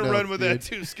something going to run else, with dude. that,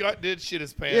 too. Scott did shit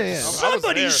his pants. Yeah, yeah. I was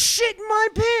Somebody there. shit in my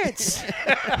pants.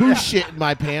 Who shit in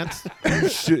my pants?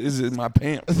 Shit is in my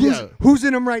pants. Yeah. Who's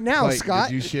in them right now, Like, Scott?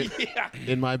 did you shit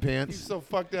in my He's pants? so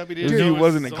fucked up. He Dude, didn't know he it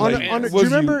wasn't was in so Clay. bad. Do you Was you-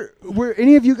 remember, were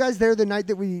any of you guys there the night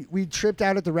that we tripped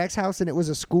out at the Rex house and it was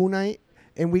a school night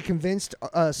and we convinced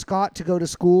Scott to go to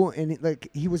school and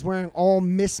he was wearing all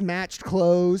mismatched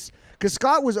clothes because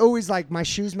Scott was always like my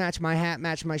shoes match my hat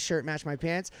match my shirt match my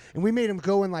pants and we made him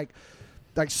go in like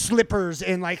slippers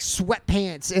and like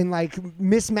sweatpants and like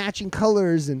mismatching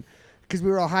colors and because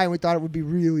we were all high and we thought it would be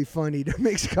really funny to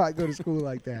make Scott go to school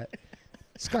like that.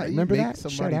 Scott, remember make that?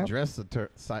 somebody Shout out. dress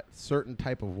a certain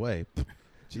type of way.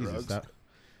 Jesus, Drugs. that,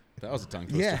 That was a tongue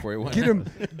twister Yeah, for you. get him,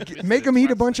 make him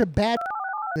eat a bunch of bad.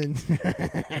 And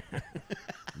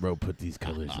bro, put these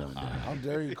colors on. How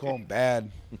dare you call him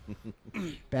bad?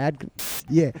 bad,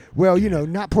 yeah. Well,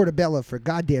 not Portobello for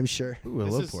goddamn sure. Ooh, I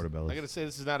This love is- portobello. I got to say,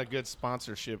 this is not a good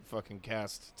sponsorship fucking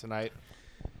cast tonight.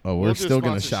 Oh, we're We'll do still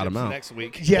gonna shout them sponsorships out. next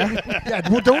week. Yeah, yeah.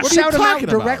 Well, don't What are you shout him out talking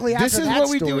about? directly after This is that what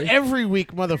we do story. every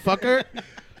week, motherfucker.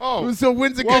 Oh, So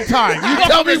when's a good time? You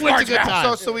tell me when's a good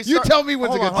time. So we You start- tell me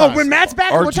when's a hold good on, time. Oh, when Matt's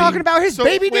back, we're Archie. talking about his So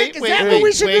baby wait, dick. Is wait, that wait, what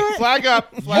we should wait. do? It? Flag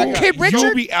up. Flag Okay, up. Richard.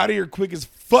 You'll be out of here quick as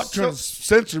fuck trying to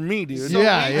censor me, dude.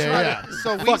 Yeah, we yeah, try yeah. to-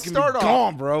 So we Fucking start off.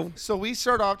 gone, bro. So we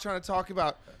start off trying to talk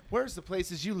about where's the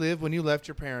places you lived when you left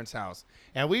your parents' house,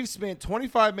 and we've spent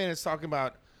 25 minutes talking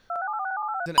about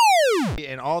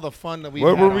and all the fun that we.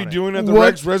 What were we doing at the What?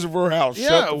 Rex Reservoir House? Yeah,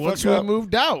 Shut the once fuck we up.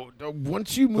 moved out.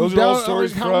 Once you Those moved are all out,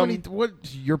 stories how from- many? What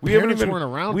your We haven't parents even weren't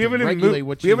around. We to haven't even regulate moved.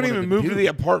 what We you haven't wanted even moved to do. the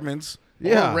apartments.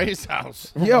 Yeah, Ray's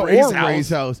house. yeah, Ray's or house. Ray's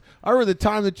house. I remember the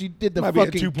time that you did the Might be a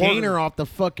fucking two-parter. gainer off the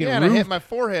fucking Yeah, and I roof. hit my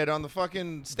forehead on the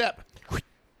fucking step.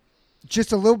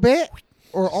 Just a little bit,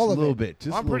 or all a of little it? bit.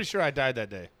 Just I'm pretty sure I died that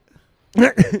day.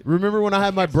 Remember when I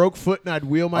had my broke foot and I'd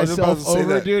wheel I was about myself to say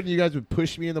over, that. dude, and you guys would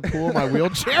push me in the pool in my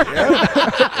wheelchair?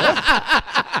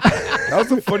 That was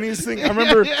the funniest thing. I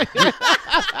remember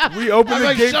we opened I'm the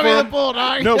like, gate show for me the him. pool,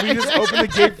 dog. No, we just opened the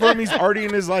gate for him. He's already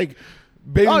in his like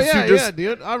bathing Oh, suit, yeah, just, yeah,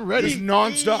 dude. I'm ready. just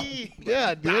nonstop.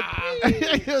 Yeah, dude.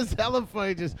 It was hella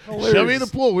funny. Just show me the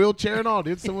pool, wheelchair and all,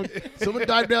 dude. Someone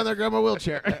died down there, grab my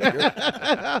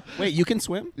wheelchair. Wait, you can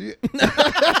swim?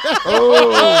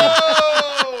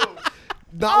 Oh,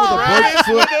 Not with a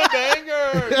broke foot.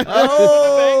 Banger.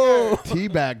 Oh,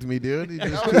 teabagged me, dude. He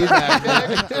just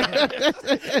teabagged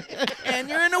me. And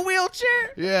you're in a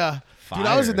wheelchair? Yeah, dude.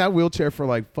 I was in that wheelchair for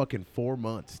like fucking 4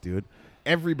 months, dude.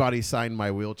 Everybody signed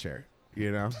my wheelchair,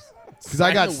 you know, because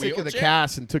I got the sick of the wheelchair?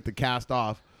 cast and took the cast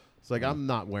off. It's like I'm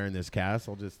not wearing this cast.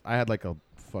 I had like a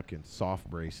fucking soft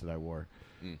brace that I wore.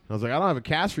 I was like, I don't have a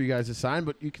cast for you guys to sign,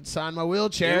 but you can sign my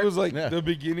wheelchair. it was like Yeah. the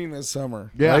beginning of summer.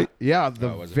 Yeah, right? yeah,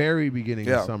 the Oh, was it? very beginning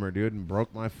Yeah. of summer, dude, and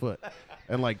broke my foot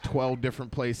in like 12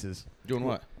 different places Doing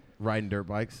what? riding dirt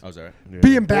bikes. Oh, sorry. Yeah.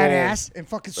 Being badass and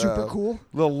fucking super cool.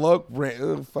 Little Loke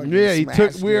ran. Fucking Yeah, he took.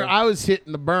 smashed, We're. dude. I was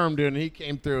hitting the berm, dude, and he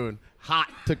came through and hot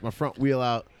took my front wheel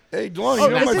out. Hey, Delon, Oh, you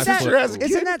know my isn't sister has a that,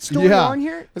 kid. isn't that story Yeah. on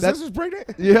here? His That's- sister's pregnant.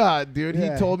 Yeah, dude.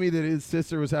 Yeah. He told me that his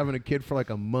sister was having a kid for like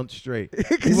a month straight. 'Cause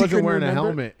He he wasn't couldn't wearing a remember?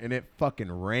 helmet, and it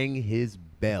fucking rang his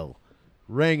bell.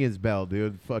 Rang his bell,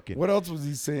 dude. Fucking. What else was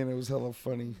he saying? It was hella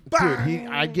funny. Dude,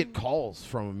 I get calls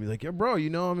from him. He's like, "Yeah, bro, you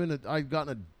know I got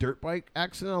in a dirt bike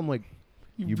accident." I'm like,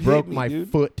 "You hit broke me, my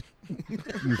dude." foot.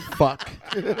 You fuck.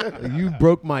 You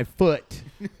broke my foot."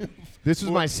 This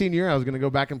was my senior year. I was gonna go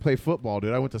back and play football,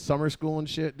 dude. I went to summer school and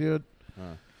shit, dude.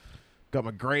 Got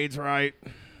my grades right.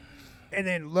 And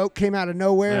then Loke came out of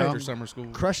nowhere After and summer school.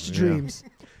 crushed your Yeah. dreams.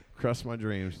 Crushed my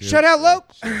dreams. Dude. Shout out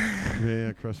Loke,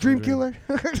 Yeah, crushed my dream dreams. killer.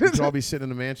 We could all be sitting in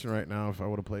the mansion right now if I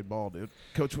would have played ball, dude.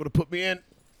 Coach would have put me in.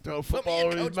 Throw football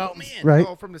over these mountains. Right.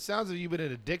 Well, from the sounds of you, you've been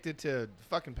addicted to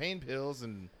fucking pain pills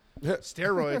and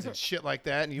steroids and shit like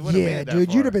that, and you wouldn't have Yeah, made it that dude,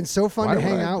 far. you'd have been so fun Why to would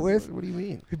hang I- out with. What do you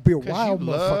mean? You'd be a 'Cause wild you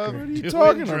love motherfucker. What are you doing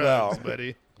talking drugs, about?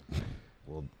 buddy?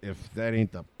 Well, if that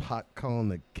ain't the pot calling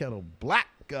the kettle black.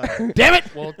 Damn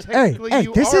it! Well, technically hey,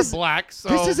 you this are is- black, so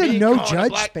this is a me no calling judge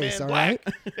black space, man all black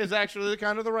is actually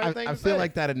kind of the right thing I to feel say.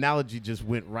 like that analogy just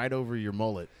went right over your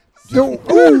mullet. So,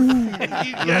 ooh,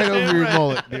 Right over your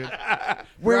mullet, dude.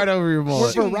 Right over your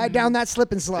mullet. we're right down that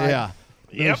slip and slide. Yeah.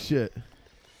 No Yep. shit.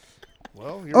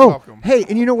 Well, you're Oh, welcome. hey,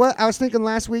 and you know what? I was thinking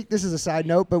last week, this is a side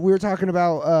note, but we were talking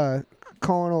about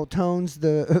calling old Tones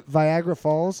the Viagra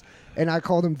Falls, and I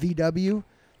called him VW.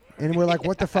 And we're like,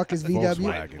 what the fuck is VW?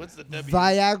 Volkswagen. What's the W?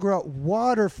 Viagra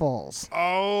Waterfalls.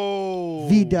 Oh.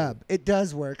 V-dub. It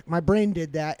does work. My brain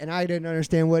did that, and I didn't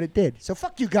understand what it did. So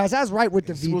fuck you guys. I was right with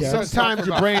the Well, V-dub. sometimes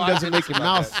your brain doesn't make your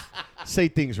mouth say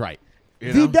things right.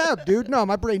 You know? V-dub, dude. No,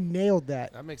 my brain nailed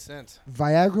that. That makes sense.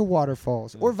 Viagra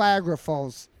Waterfalls. Or Viagra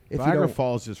Falls. If you Viagra don't.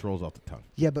 Falls just rolls off the tongue.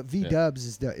 Yeah, but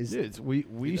V-dubs is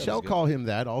We shall call him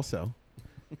that also.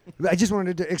 I just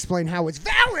wanted to explain how it's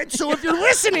valid. So if you're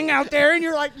listening out there and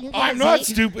you're like, you I'm guys not hate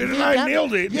stupid, and V-dub, I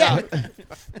nailed it. Yeah.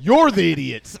 You're the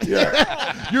idiots.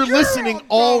 You're listening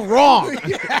all wrong.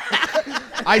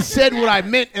 I said what I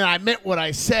meant, and I meant what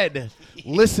I said.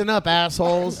 Listen up,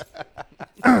 assholes.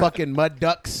 Fucking mud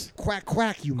ducks. Quack,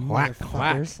 quack, you Quack,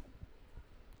 quack. motherfuckers.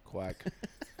 Quack.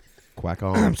 Quack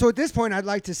on. So at this point, I'd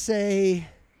like to say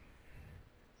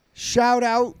shout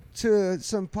out to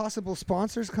some possible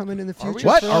sponsors coming in the Are we future.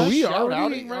 What? Shout- Are we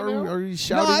shout-outing right now? are we No,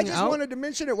 shouting I just out? wanted to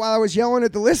mention it while I was yelling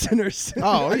at the listeners.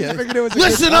 Oh, I just yeah. figured it was a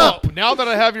Listen good- up! Oh, now that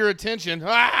I have your attention,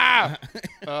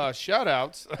 shout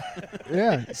outs.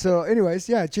 Yeah. So, anyways,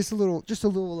 yeah, just a little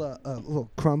little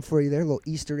crumb for you there, a little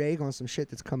Easter egg on some shit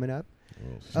that's coming up.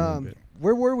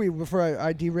 Where were we before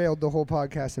I derailed the whole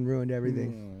podcast and ruined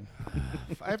everything?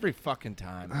 Every fucking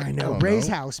time. I know. don't Ray's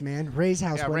know. house, man. Ray's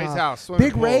house. Yeah, went Ray's off. house, swimming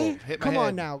Big pool, Ray, hit my come on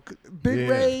head. now. Big Yeah.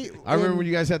 Ray. I remember and when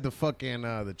you guys had the fucking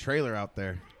the trailer out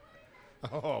there.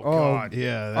 Oh, God.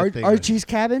 Yeah, that thing. Archie's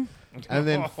cabin. And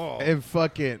then and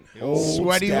fucking Old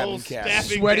Sweaty stabbing was, cat.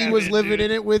 Sweaty was living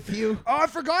in it with you. Oh, I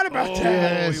forgot about that.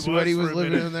 Yeah, he was Sweaty for was a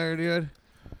living minute. in there, dude.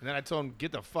 And then I told him,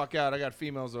 get the fuck out. I got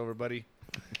females over, buddy.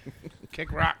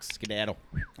 Kick rocks. Skedaddle.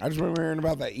 I just remember hearing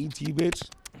about that ET bitch.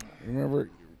 Remember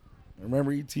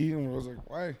ET? And I was like,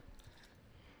 why?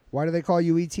 Why do they call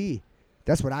you ET?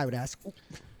 That's what I would ask.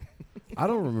 I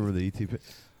don't remember the ET.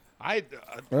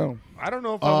 Well, I don't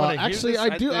know if I'm going to Actually, I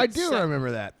do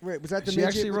remember that. Wait, was that the She midget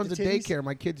actually with runs a the titties? daycare.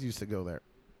 My kids used to go there.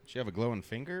 She have a glowing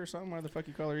finger or something? Why the fuck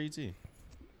you call her ET?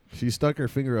 She stuck her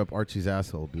finger up Archie's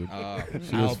asshole, dude.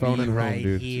 She was I'll phoning be home, right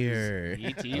dude. here.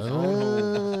 E.T.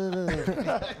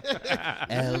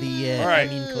 Elliot, all right.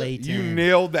 I mean Clayton. you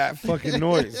nailed that fucking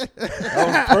noise.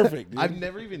 That was perfect, dude. I've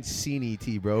never even seen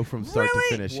ET, bro, from start to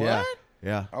finish. What? Yeah,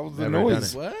 yeah. That was the Never done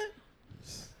noise. it. What?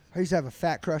 I used to have a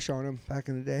fat crush on him back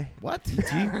in the day. What?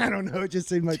 I don't know. It just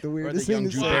seemed like the Or the weirdest young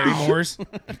thing to Drew say. Barrymores?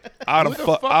 I'd Who have the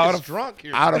fucked. fuck I'd is have. drunk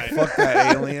here I'd have tonight? fucked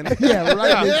that alien. Yeah,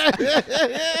 right. Hey,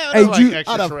 Hey, like you- I'd have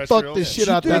fucked extraterrestrial. the shit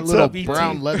out that What's little up, ET?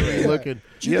 brown leathery looking.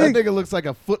 you That think- nigga looks like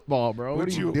a football, bro. What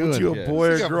are you Would you doing? a Yeah. boy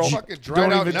or It's like a girl? fucking You dried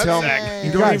don't out even tell me. nutsack.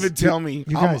 You don't guys, even tell me.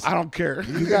 you guys- I don't care.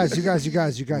 You guys,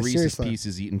 Reese's seriously.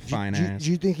 Pieces eating fine do, ass.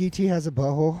 do you think ET has a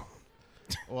butthole?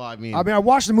 Well, I mean, I mean, I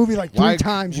watched the movie like 3 Why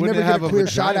times. You wouldn't never it get a have a clear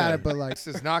shot vagina? at it, but like, This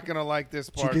is not going to like this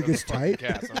part think of the it's tight?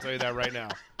 podcast. I'll tell you that right now.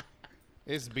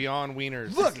 It's beyond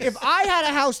wieners. look, if I had a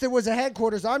house that was a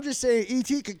headquarters, I'm just saying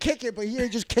ET could kick it, but he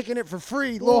ain't just kicking it for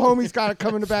free. Little homie's got to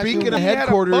come in the back speaking room. of had a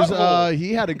headquarters, butthole.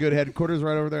 he had a good headquarters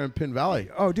right over there in Penn Valley.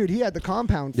 Oh, dude, he had the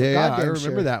compound for Yeah, I goddamn remember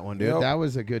sure. that one, dude. Yep. That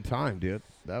was a good time, dude.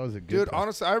 That was a good Dude, time.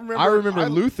 honestly, I remember. I remember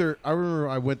Luther. I remember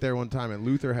I went there one time and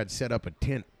Luther had set up a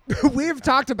tent. We've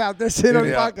talked about this in a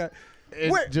Yeah. podcast.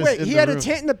 It- just Wait, in he the had a room.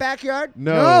 tent in the backyard?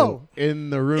 No, in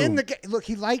the room. In the look,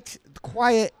 he liked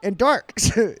quiet and dark.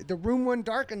 The room wasn't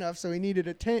dark enough, so he needed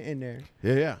a tent in there.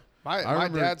 yeah, yeah. My I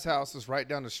remember- dad's house is right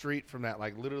down the street from that,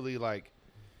 like literally like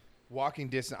walking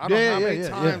distance. I Yeah, don't know yeah, how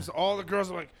many yeah, times all the girls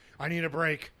are like, I need a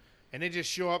break. And they just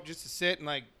show up just to sit and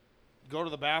like go to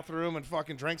the bathroom and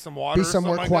fucking drink some water. Be or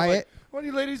something somewhere like that. quiet. Like, what are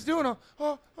you ladies doing? Oh,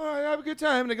 all right, have a good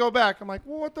time. And they go back. I'm like,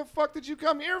 well, what the fuck did you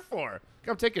come here for?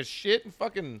 Come take a shit and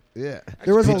fucking. Yeah.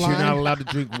 There was a But you're not line. allowed to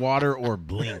drink water or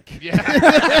blink.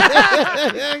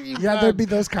 Yeah, there'd be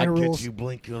those kind of rules.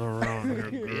 blinking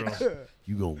around here, girl.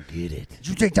 You gonna get it.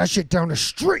 You take that shit down the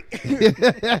street.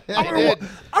 I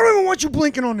don't even want you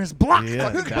blinking on this block.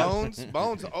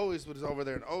 Bones always was over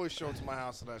there and always showing to my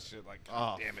house and that shit. Like,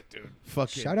 God damn it, dude.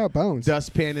 Fucking Shout out Bones.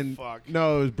 dustpan and Fuck.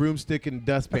 no, it was broomstick and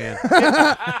dustpan.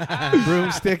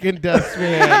 Broomstick and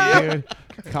dustpan, dude.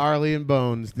 Carly and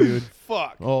Bones, dude.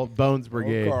 Fuck. Old Bones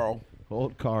Brigade. Carl.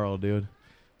 Old Carl, dude.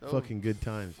 Fucking good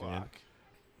times, man. Fuck.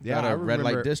 Yeah, Got I a red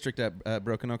remember. light district at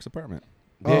Broken Oaks apartment.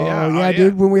 Yeah,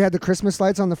 dude. When we had the Christmas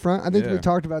lights on the front, I think we Yeah.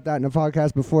 talked about that in a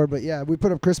podcast before. But yeah, we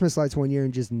put up Christmas lights one year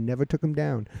and just never took them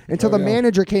down until the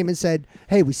manager came and said,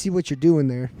 "Hey, we see what you're doing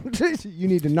there. You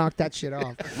need to knock that shit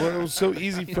off." Well, it was so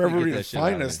easy for everybody to that shit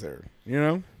find out of us there. You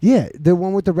know? Yeah, the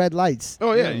one with the red lights.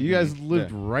 Oh yeah, you guys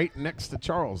lived right next to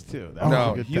Charles too. That was a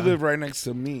No, good he time. lived right next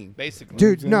to me. Basically.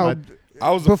 Dude, no. I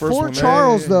was the first Before one there.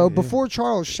 Charles, though, before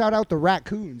Charles, shout out the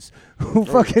raccoons who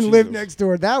fucking lived Jesus. next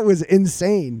door. That was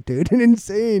insane, dude.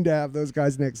 Insane to have those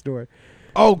guys next door.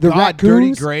 Oh The God, Dirty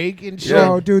raccoons? Greg and shit.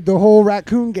 Oh, dude, the whole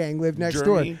raccoon gang lived next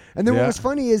door. Journey. And then what Yeah. was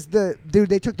funny is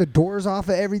they took the doors off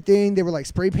of everything. They were like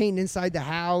spray painting inside the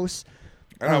house.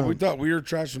 I know, we thought we were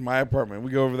trashing my apartment.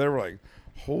 We go over there, we're like,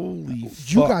 holy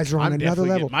fuck. You guys are on I'm another definitely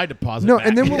level. getting my deposit. No, back.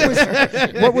 and then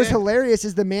what was hilarious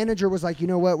is the manager was like, you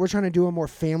know what, we're trying to do a more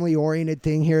family oriented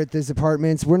thing here at these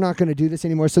apartments. We're not going to do this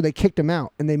anymore. So they kicked him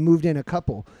out and they moved in a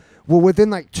couple. Well, within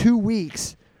like 2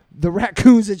 weeks, the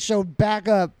raccoons had showed back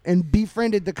up and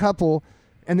befriended the couple,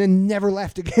 and then never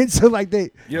left again. So like they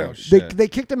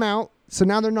kicked him out. So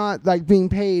now they're not like being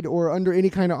paid or under any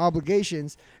kind of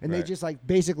obligations, and they Right. just like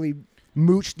basically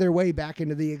mooched their way back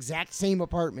into the exact same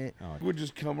apartment. He would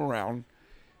just come around.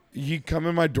 He'd come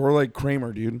in my door like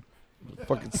Kramer, dude.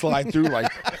 Fucking slide through like,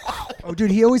 Oh,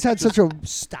 dude, he always had such a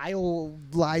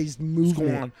stylized what's going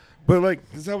movement. on? But like,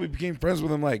 this is how we became friends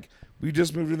with him. Like, we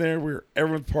just moved in there.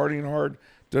 Everyone's partying hard.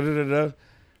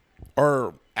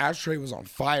 Our ashtray was on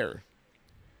fire.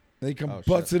 They come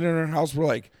butts in our house. We're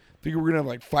like, figure we're gonna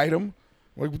like fight them.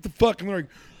 We're like, what the fuck? And they're like,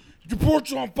 your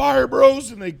porch is on fire,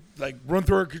 bros. And they like run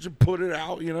through our kitchen, put it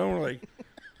out. You know, we're like,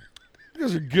 you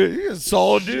guys are good. You guys are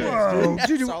solid dudes. Oh,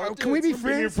 dude. dude, can we be We've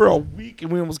been here friends? for a week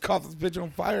and we almost caught this bitch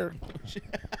on fire.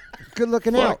 Good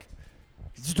looking Fuck. out.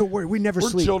 Just don't worry, we never We're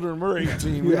sleep. children. We're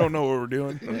 18. We don't know what we're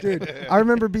doing. Dude, I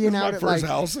remember being My out at first like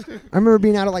house. I remember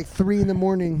being out at like 3 a.m.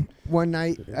 one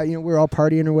night. We were all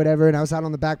partying or whatever, and I was out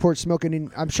on the back porch smoking.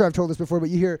 And I'm sure I've told this before, but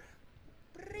you hear,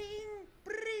 bring,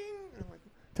 bring. And I'm like,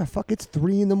 what the fuck? It's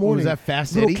 3 a.m. was that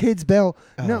Fast Little Eddie? kid's bell.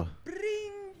 Oh. No, bring,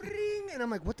 bring. And I'm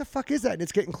like, what the fuck is that? And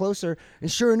it's getting closer.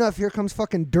 And sure enough, here comes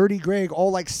fucking Dirty Greg, all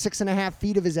like 6.5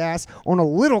 feet of his ass on a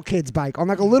little kid's bike, on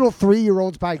like a little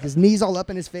 3-year-old's bike. His knees all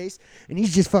up in his face, and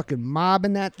he's just fucking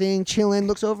mobbing that thing, chilling.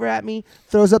 Looks over at me,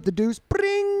 throws up the deuce,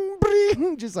 bring,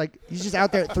 bring. Just like he's just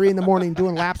out there at 3 a.m.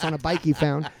 doing laps on a bike he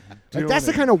found. Like, that's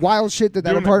the kind of wild shit that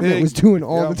Doing it apartment big. was doing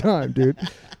all Yeah. the time, dude.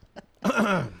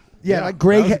 Yeah, like that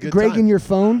was a good Greg time. in your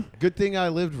phone. Good thing I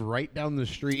lived right down the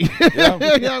street. Yeah.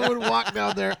 I would walk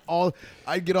down there.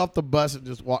 I'd get off the bus and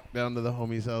just walk down to the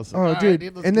homie's house. Oh, All right,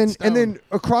 dude! let's and get then stoned.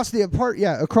 across the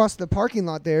across the parking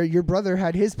lot there, your brother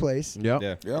had his place. Yep.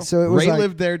 Yeah. Yeah. So it was Ray like,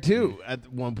 lived there too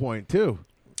at one point too.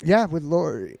 yeah, with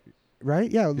Lori,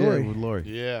 right? Yeah, with Lori. Yeah, with Lori.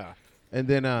 Yeah. And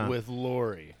then With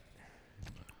Lori.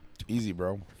 Easy,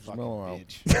 bro. Smell him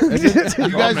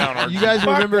out. you guys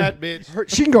remember that bitch.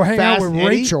 She can go hang out Fast with Eddie?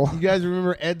 Rachel. You guys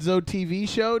remember Edzo TV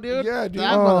show, dude? Yeah, dude.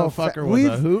 That Oh, motherfucker was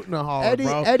a hoot and a holler, Eddie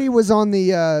bro. Eddie was on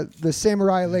the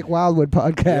Samurai Lake Wildwood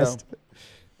podcast.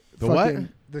 The what? Fucking-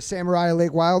 The Samurai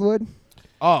Lake Wildwood.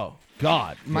 Oh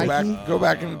God. Mikey. Go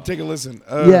back and take a listen.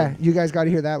 Yeah, you guys got to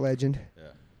hear that legend.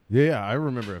 Yeah, I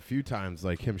remember a few times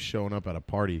like him showing up at a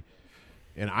party,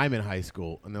 and I'm in high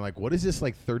school, and they're like, "What is this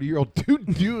like 30-year-old dude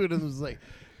doing?" And it was like,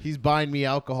 "He's buying me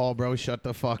alcohol, bro. Shut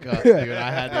the fuck up, dude. I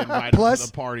had to invite him to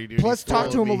the party, dude. Plus, He talk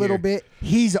to followed him a me little here." bit.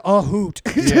 He's a hoot.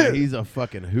 Yeah, he's a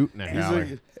fucking hoot and a He's, howler.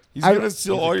 he's I- gonna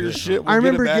steal all your shit. We'll I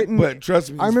remember get it back, getting- but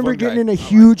trust me, I he's a remember fun getting guy. in a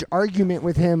huge argument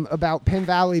with him about Penn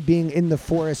Valley being in the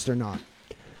forest or not.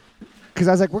 Because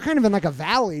I was like, we're kind of in like a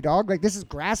valley, dog. Like, this is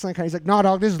grassland. He's like, no,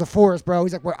 dog, this is the forest, bro.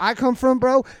 He's like, where I come from,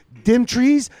 bro, dim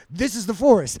trees, this is the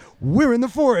forest. We're in the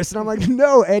forest. And I'm like,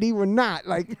 no, Eddie, we're not.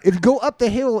 Like, if you go up the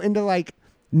hill into like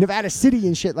Nevada City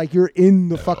and shit, like, you're in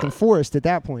the fucking forest at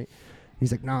that point.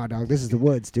 He's like, nah, dog, this is the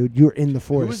woods, dude. You're in the Who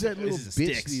forest. was that little This is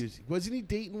bitch? sticks. that wasn't he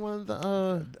dating one of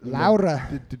the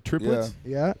Laura. the triplets?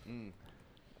 Yeah.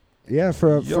 Yeah,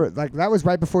 for like, that was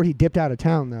right before he dipped out of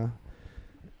town, though.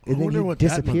 I And then wonder he what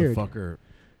disappeared. that motherfucker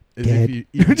is. Dead.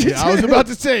 Yeah, I was about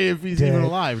to say if he's even Dead.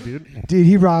 alive, dude. Dude,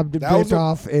 he robbed a That was bitch a-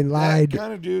 off and That lied.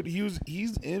 kind of dude.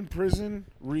 He's in prison,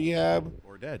 rehab,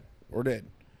 Or dead. or dead.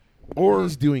 Or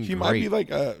He's doing he might be great.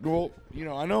 like I know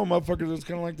a motherfucker that's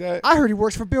kind of like that. I heard he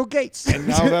works for Bill Gates. And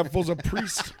now that fool's a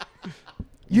priest.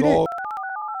 You didn't- All-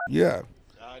 Yeah.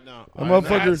 I know. A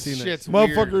motherfucker, That shit's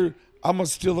motherfucker, weird. I'm gonna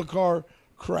steal a car,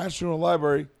 crash into a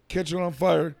library, catch it on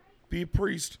fire, be a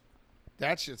priest.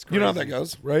 That shit's crazy. You know how that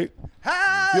goes, right?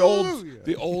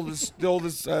 the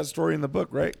oldest story in the book,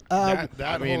 right? That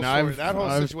whole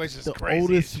I've- situation is the crazy.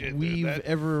 oldest shit, dude. we've That-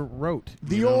 ever wrote.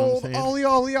 The You know what I'm old saying?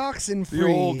 ollie oxen The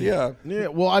free. old, yeah. Yeah,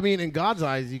 well, I mean, in God's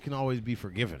eyes, you can always be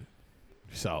forgiven.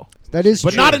 So, That is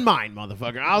but true. not in mine,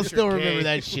 motherfucker. I'll still gay. remember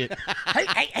that shit.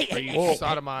 Or you Well,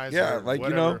 sodomize. Yeah, or like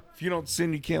whatever. if you don't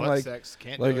sin, you can't Butt like sex,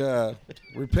 can't do it.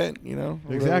 repent. Whatever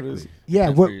it Exactly. is. Yeah,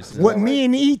 Good what for yourself. what me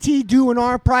and ET do in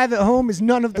our private home is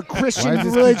none of the Why Christian does this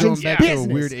keep going religion's back to a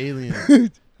business. weird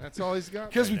alien? That's all he's got.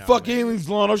 Because right we now, fuck man. aliens,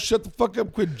 Lano. Shut the fuck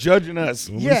up. Quit judging us.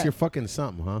 At Yeah. least you're fucking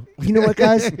something, huh? You know what,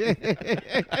 guys? He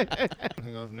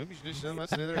goes, "Nope, you should just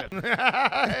let's do that."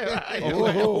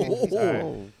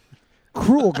 Oh.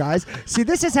 Cruel, guys. See,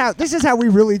 this is how we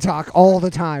really talk all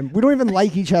the time. We don't even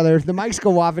like each other. If the mics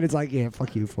go off and it's like, yeah,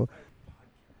 fuck you, fool.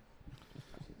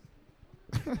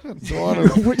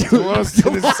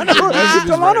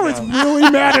 Delano is really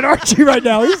mad at Archie right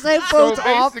now. He's saying phones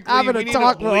off, basically, having we a need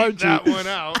talk to with bleep Archie. that one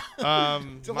out. My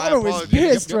Delano is apologies.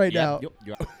 pissed right now.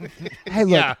 Hey, look,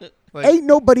 Yeah, like- ain't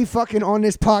nobody fucking on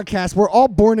this podcast. We're all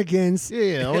born agains.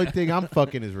 Yeah, the only thing I'm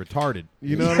fucking is retarded.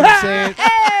 You know what I'm saying?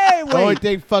 Hey, The only wait.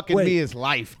 thing fucking Wait. me is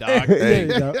life, dog. There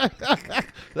you go.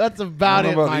 That's about I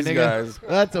it, don't know about my these nigga. guys.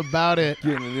 That's about it.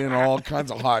 Getting it in all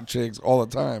kinds of hot chicks all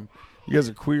the time. You guys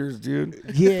are queers, dude.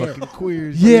 Yeah. Fucking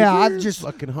queers. Yeah, dude. I just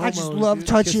fucking I homos, just love dude.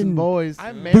 touching Kissing boys.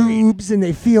 I'm married. boobs and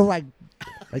they feel like Yeah,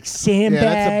 that's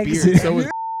sandbags. a beard. So is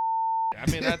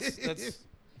I mean, that's.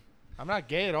 I'm not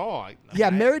gay at all. Yeah,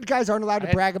 married guys aren't allowed to I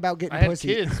had- brag about getting I had pussy.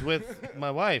 kids with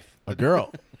my wife. a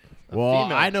girl. Well,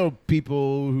 female. I know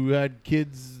people who had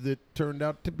kids that turned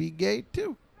out to be gay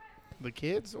too. The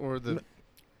kids or the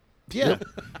Yeah.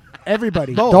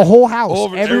 Everybody, Both. the whole house, All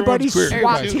of it, everybody's everyone's queer.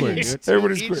 SWAT Everybody's team. queer.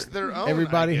 Everybody's each queer. their own.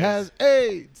 Everybody I guess. has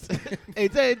AIDS.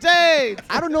 AIDS.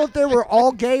 I don't know if they were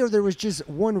all gay or there was just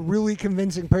one really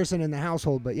convincing person in the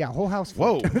household, but yeah, whole house.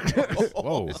 Whoa.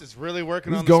 Whoa. This is really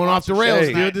working This on is going off the rails,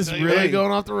 Hey. dude. This is really Hey.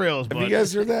 going off the rails, Have you bud.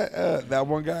 guys heard that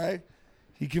one guy?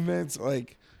 He convinced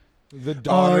like the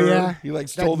daughter. yeah. He like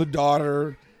stole the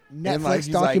daughter. and, Netflix like, he's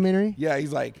like- documentary. yeah,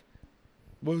 he's like,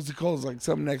 what was it called? It's like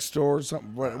something next door or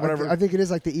something. Whatever. I think it is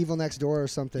like the evil next door or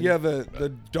something. Yeah,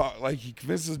 like he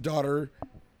convinced his daughter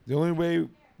the only way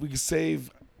we can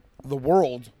save the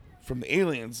world from the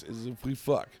aliens is if we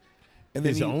fuck. And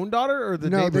then His he, own daughter or the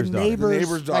No, the neighbor's daughter? neighbor- the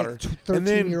neighbor's daughter, like, and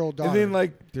then 13-year-old and then daughter.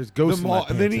 like There's the ghosts in my mom,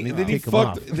 and then pants, he and then he take 'em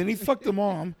fucked off. and then he fucked the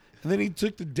mom, and then he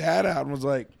took the dad out and was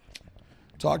like,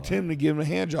 talked him to give him a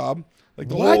hand job. Like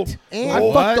the whole, And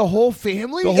I fucked the whole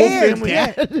family? the whole and family.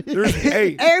 dad. There's,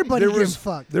 hey, Everybody there getting was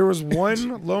fucked. there was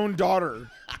one lone daughter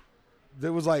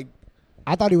that was like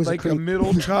I thought he was a creep.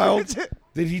 middle child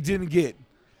that he didn't get.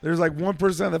 There's like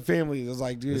 1% of the family that's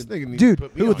like, This dude, nigga needs Dude, to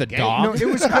put me who, on the game. dog? No,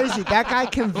 it was crazy. That guy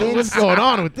What's convinced going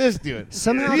on with this dude?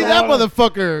 somehow. See, that- that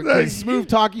motherfucker can smooth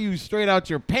talk you straight out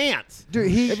your pants.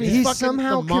 dude, he If he's fucking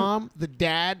somehow the mom, the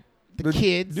dad, the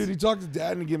kids. Dude, he talked to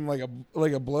dad and give him like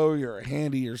a blowy or a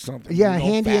handy or something. Yeah,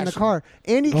 He's handy in the old-fashioned. car.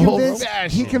 And he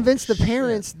Old-fashioned. convinced the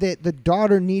parents that the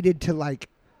daughter needed to like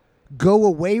go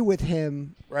away with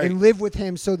him Right. and live with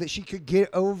him so that she could get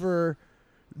over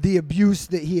the abuse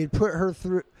that he had put her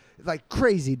through. Like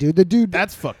crazy, dude. The dude.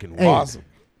 That's fucking Hey. Awesome.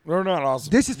 Or not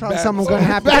awesome. This is probably Bad something we're stuff.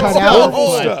 gonna have to Bad cut stuff. out. Awful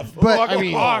But- stuff. But Fucking I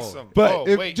mean, awesome. but oh,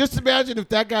 If, wait. just imagine if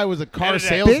that guy was a car Edit that.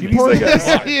 salesman. Big point.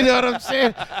 You know what I'm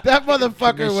saying? That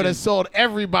motherfucker would have sold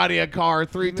everybody a car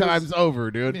 3 times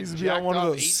over, dude. needs to be on Jacked one of off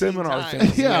those 18 seminar times.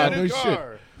 things. Yeah, Get a no shit.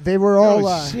 car. They were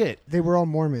all shit. they were all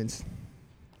Mormons.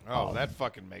 Oh, that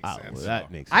fucking makes Oh, sense. well,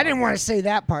 that makes I didn't want to say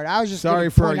that part. I was just Sorry gonna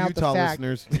for our point out Utah the fact.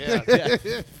 listeners.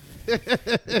 Yeah.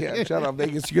 Yeah, shout out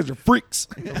Vegas. You guys are freaks.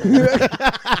 You're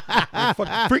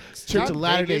fucking freaks. Church of Not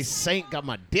Latter Day Vegas. Saint got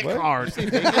my dick What? hard.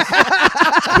 Big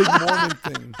Mormon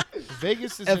thing.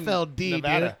 Vegas is FLD, in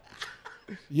Nevada.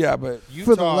 Yeah, but Utah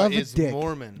For the love of is dick.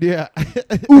 Mormon. Yeah.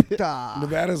 Utah.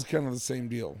 Nevada's kind of the same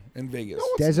deal in Vegas.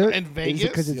 Desert. In Is it Vegas?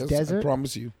 because it's Yes, desert? I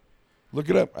promise you. Look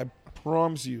it up. I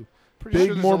promise you. Pretty Big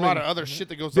sure there's Mormon. a lot of other shit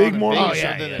that goes Big on in Mormon. Vegas. Oh,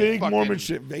 yeah, other than Big fucking Mormon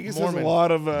shit. Vegas has Mormon. a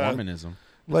lot of Mormonism.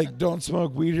 like don't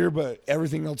smoke weed here, but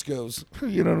everything else goes.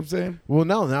 You know what I'm saying? Well,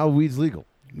 no, now weed's legal.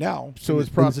 Now, So is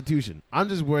prostitution. I'm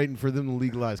just waiting for them to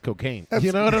legalize cocaine.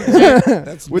 You know what I'm saying?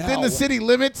 that's Within now. the city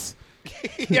limits,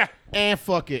 Yeah. and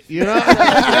fuck it. You know? This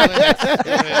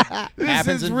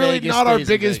Happens is in really Vegas, not our stays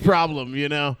in biggest Vegas. problem, you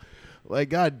know? Like,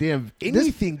 goddamn,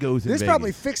 anything goes in This Vegas.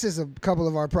 probably fixes a couple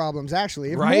of our problems,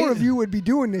 actually. If Right? more of you would be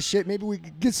doing this shit, maybe we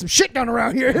could get some shit done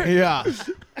around here. Yeah.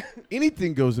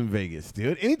 Anything goes in Vegas,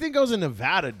 dude. Anything goes in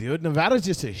Nevada, dude. Nevada's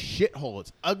just a shithole.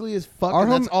 It's ugly as fuck, Our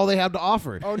and that's home- all they have to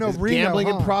offer. Oh, no, is Reno, gambling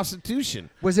huh? and prostitution.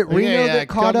 Was it Like, Reno that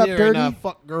caught come up here dirty? And,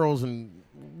 fuck girls and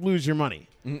lose your money.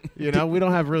 You know, we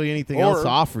don't have really anything else to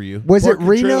offer you. Was it Park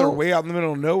your trailer Reno? way out in the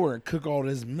middle of nowhere and cook all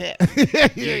this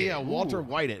meth. yeah. Walter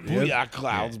White it. dude. Booyah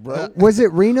clouds, bro. Was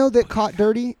it Reno that caught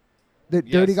Dirty? That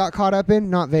Yes. Dirty got caught up in?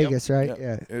 Not Vegas, right?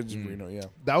 Yeah. It's Reno, yeah.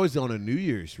 That was on a New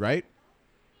Year's, right?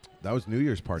 That was New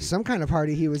Year's party. Some kind of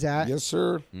party he was at. Yes,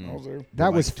 sir. I was there.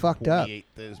 That was fucked up. 28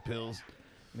 those pills.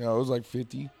 No, it was like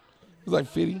 50. It was like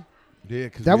 50. Yeah,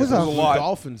 because That was a blue lot.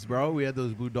 dolphins, bro. We had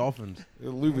those blue dolphins.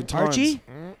 Louis Vuitton. Archie?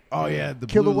 Oh yeah, the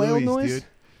Kill blue the whale Louis, noise? dude.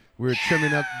 We were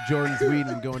trimming up Jordan's weed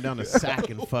and going down to Sack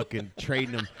and fucking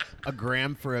trading them a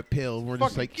gram for a pill. We're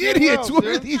just like, kill idiots! whales, What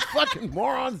are dude. these fucking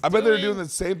morons? I bet they're doing the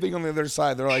same thing on the other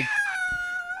side. They're like,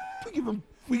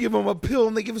 we give them a pill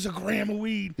and they give us a gram of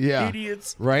weed. Yeah.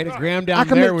 Idiots. Right, a gram I down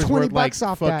can there make was 20 worth like bucks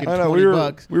off that. fucking I know. 20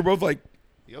 We were both like,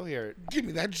 You'll hear it. give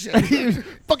me that shit.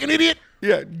 fucking idiot.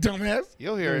 Yeah, dumbass.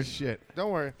 You'll hear it. Shit.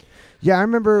 Don't worry. Yeah, I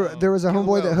remember there was a kill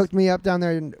homeboy that whales. hooked me up down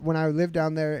there when I lived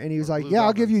down there, and he was like, Blue "Yeah,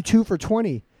 I'll give dolphins. you 2 for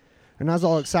 20." And I was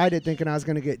all excited, thinking I was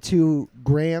gonna get 2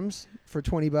 grams for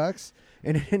 $20,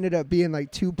 and it ended up being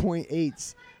like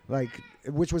 2.8s, like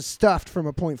which was stuffed from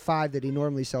a 0.5 that he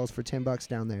normally sells for $10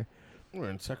 down there We're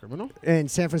in Sacramento. in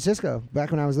San Francisco. Back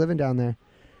when I was living down there,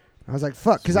 I was like,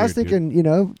 "Fuck," because I was weird, dude.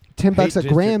 thinking, $10 a District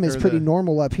gram is or pretty the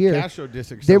normal up here. Castro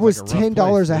district. There sounds was like a rough $10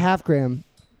 place, a dude. half gram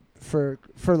for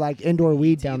like indoor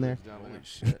weed down there.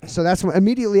 So that's when,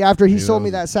 immediately after he Maybe sold that me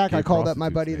was that sack, I gay called up my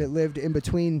buddy prostitutes, that lived in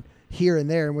between here and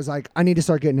there and was like, I need to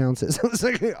start getting ounces. I was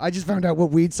like, I just found out what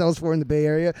weed sells for in the Bay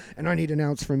Area, and I need an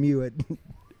ounce from you at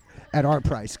at our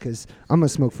price because I'm gonna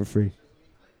smoke for free.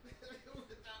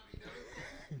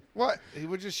 What?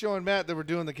 We're just showing Matt that we're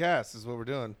doing the cast. Is what we're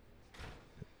doing.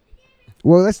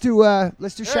 Well, let's do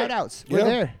shout outs. We're Yeah,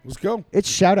 there. let's go. It's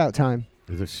shout out time.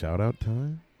 Is it shout out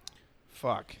time?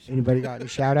 Fuck. Anybody got any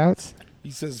shout outs? He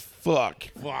says, fuck.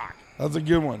 Fuck. That's a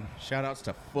good one. Shout outs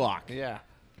to fuck. Yeah.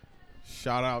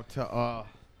 Shout out to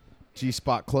G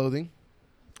Spot Clothing.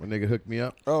 A nigga hooked me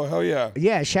up Oh, hell yeah.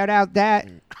 Yeah, shout out that.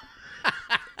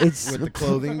 It's with the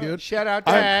clothing, dude. Shout out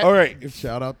to All right. If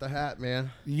Shout out the hat, man.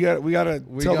 we gotta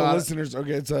We tell the got it. listeners.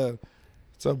 Okay, it's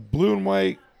a blue and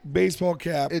white baseball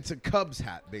cap. It's a Cubs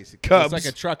hat, basically. Cubs. It's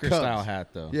like a trucker Cubs. style hat,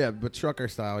 though. Yeah, but trucker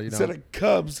style, you know. Instead of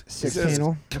Cubs, it six says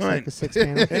panel. It's cunt. like a 6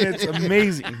 panel. And it's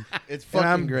amazing. it's and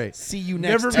I'm fucking great. See you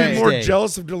next Never been Tuesday. more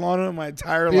jealous of Delano in my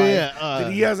entire life Yeah,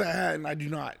 that he has a hat and I do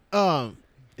not.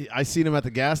 I seen him at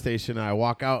the gas station, and I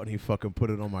walk out, and he fucking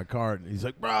put it on my card, and he's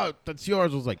like, "Bro, that's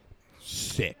yours." I was like,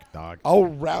 "Sick, dog." I'll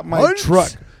wrap my What?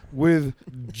 truck with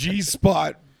G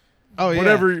Spot, Oh yeah,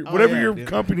 whatever yeah, your dude.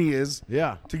 company is,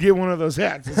 Yeah. to get one of those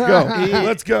hats. Let's go.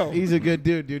 Let's go. He's a good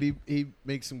dude. He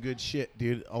makes some good shit,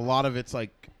 dude. A lot of it's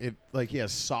like he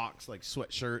has socks, like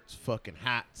sweatshirts, fucking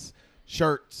hats,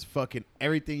 shirts, fucking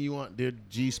everything you want, dude.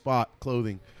 G Spot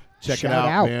Clothing. Check Shout it out,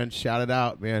 out. man. Shout it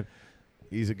out, man.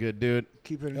 He's a good dude.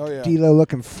 Keep it Oh, yeah. D-Lo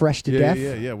looking fresh to death.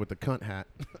 Yeah, with the cunt hat.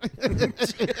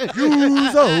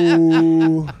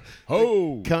 Oh.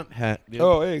 Oh. Cunt hat. Dude.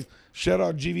 Oh, hey. Shout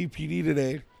out GVPD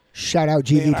today. Shout out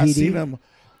Man, I seen GVPD. them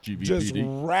just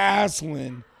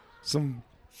wrestling some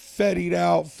fettied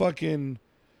out fucking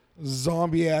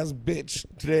zombie ass bitch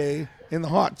today in the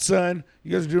hot sun.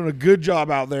 You guys are doing a good job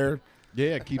out there.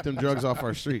 Yeah, keep them drugs off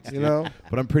our streets. You dude. know?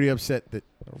 But I'm pretty upset that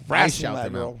I Wrestling shout that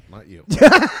them girl. out, not you.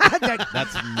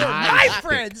 That's my shit.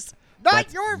 friends, not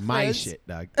That's your my friends. shit,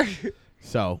 dog.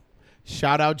 So,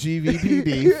 shout out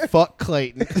GVPD. Fuck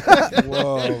Clayton.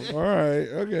 Whoa. All right.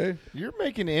 Okay. You're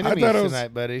making thought enemies it was-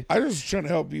 tonight, buddy. I was just trying to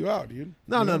help you out, dude.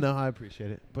 No, I appreciate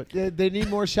it. But they need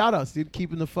more shout outs, dude.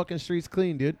 Keeping the fucking streets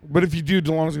clean, dude. But if you do,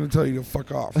 Delano's going to tell you to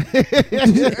fuck off.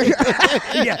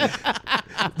 Yeah.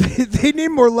 they need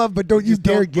more love, but don't you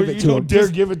dare give it to Don't them. dare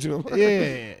give it to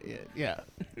him. Yeah.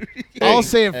 I'll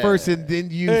say it first, and then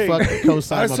you Hey, fucking I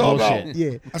co-sign my saw bullshit. about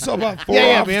Yeah. I saw about 4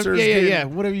 man. officers Yeah.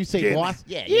 Whatever you say, getting boss.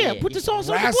 Yeah, Put the sauce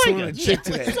on the wrestling boy. a chick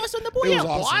today. Put the sauce on the It boy, was yeah,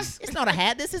 awesome. boss. It's not a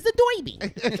hat. This is the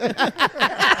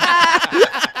doiby.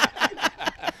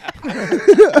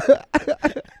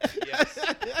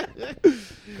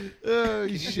 Oh,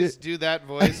 You should just do that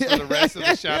voice for the rest of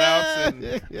the shout outs.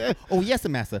 And Oh, yes,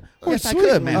 master. Yes, I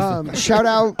could, master. Shout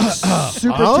out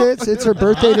Super Tits. It's her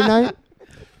birthday tonight.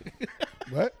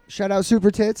 What? Shout out Super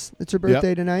Tits. It's her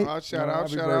birthday tonight. shout No, out,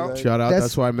 happy shout out. birthday. Shout out. That's-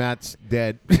 That's why Matt's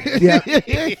dead. Yeah.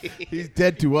 He's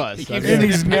dead to us. I And mean,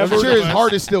 he's never- I'm sure his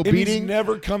heart is still And he's beating.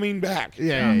 never coming back.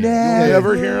 Yeah. You'll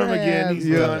never hear him again. He's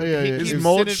Yeah, done. yeah, yeah. He's He's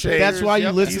mold sitting shaped. That's why you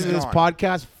Yep, listen he's to this gone.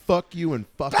 podcast. fuck you and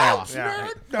fuck off. Yeah.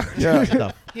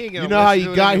 Yeah. He ain't You gonna know how listen you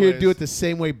to it got here to anyways. do it the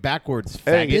same way backwards,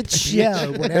 Hey, faggot. Bitch, yeah,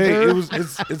 whatever. Hey,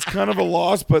 it's kind of a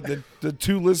loss, but the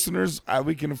two listeners,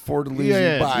 we can afford to lose.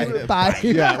 Yeah, you. Bye. Bye.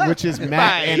 Yeah, which is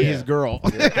Matt and his girl.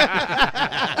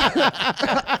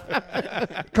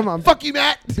 Come on, Fuck you,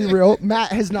 Matt. be real.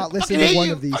 Matt has not listened hate to one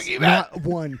you. of these. Fuck you, Matt. Not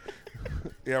one.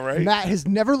 Yeah, right. Matt has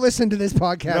never listened to this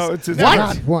podcast. No, it's his not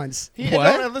wife. once. He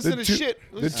What? don't listen to two, shit.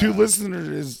 The two listeners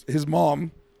is his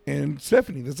mom and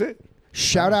Stephanie. That's it.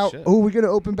 Shout out. shit. Oh, we're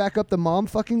gonna open back up the mom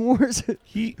fucking wars.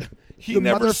 He The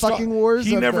never motherfucking stopped. wars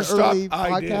He of never the stopped. early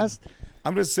I did. podcast.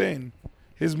 I'm just saying,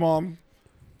 his mom.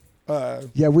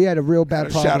 Yeah, we had a real Had bad a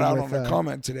problem shout out with. on the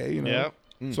comment today. You know.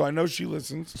 Yep. So I know she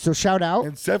listens, So shout out.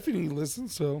 and Stephanie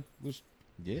listens. So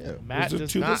Yeah. Matt those are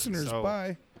does two not, listeners. so-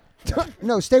 Bye.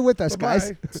 No, stay with us, guys.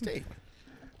 Bye-bye. Stay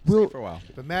We'll, for a while.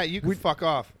 But Matt, you can fuck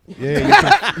off.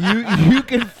 Yeah, you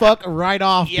can fuck right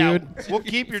off, dude. we'll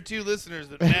keep your two listeners,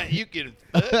 but Matt, you can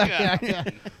fuck off.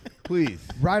 Please.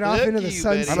 right off Fuck into the you,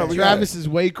 sunset. I know, we got Travis is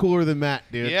way cooler than Matt,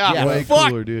 dude. Yeah. way Fuck.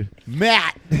 cooler, dude.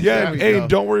 Matt. Yeah, There we hey, go.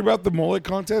 don't worry about the mullet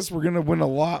contest. We're gonna win a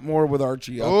lot more with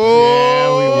Archie. Oh,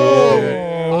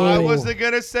 I wasn't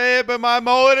gonna say it, but my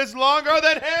mullet is longer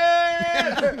than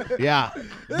his. Yeah,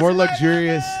 more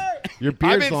luxurious. Your I've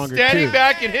beard's been longer standing too.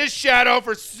 back in his shadow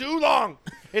for so long.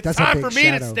 It's That's a time big for me to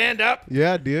shadow. stand up.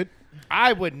 Yeah, dude.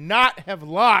 I would not have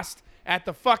lost at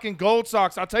the fucking Gold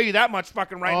Sox. I'll tell you that much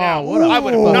fucking right Oh, now. what a I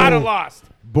would fucking not have lost.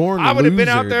 Born I would have been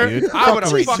loser, out there. dude. I would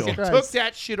have Rachel. fucking Christ. took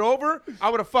that shit over. I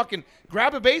would have fucking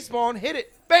grabbed a baseball and hit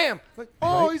it. Bam. Like,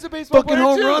 oh, he's a baseball Fucking player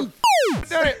home too. run.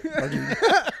 Done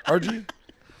it. Archie,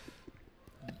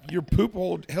 your poop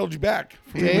held you back.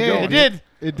 From Yeah, even yeah, going. it did.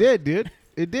 It did, dude.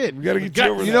 It did. We gotta get got-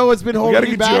 you over You that. know what's been We holding gotta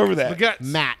you get back? you over that. We got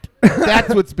Matt.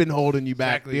 That's what's been holding you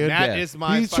back, exactly. dude. Matt Yeah. is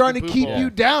my. He's trying to fucking keep poop you hole.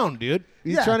 down, dude.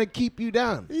 He's Yeah. trying to keep you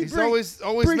down. He's bring- always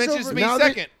brings mentions over- me Now that-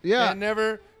 second. yeah. And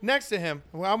never next to him.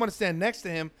 Well, I'm gonna stand next to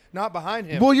him, not behind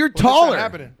him. Well, you're When this not taller.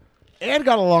 happening. And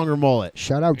got a longer mullet.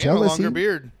 Shout out And a jealousy. longer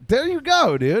beard. There you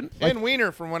go, dude. And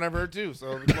wiener from what I've heard too.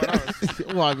 So quite honest.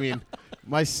 Well, I mean,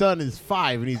 my son is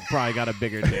 5 and he's probably got a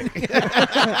bigger dick.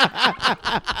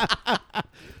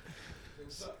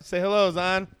 Say hello,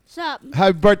 Zon. Sup?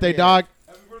 Happy birthday, dog.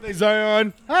 Birthday,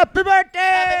 Zion. Happy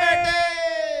birthday!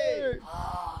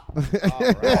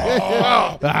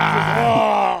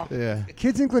 Yeah.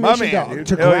 Kids' inclination man, to, dude.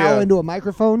 to Hell growl yeah. into a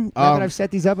microphone. Now that I've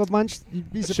set these up a bunch,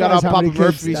 you'd be surprised Shout out how Papa many kids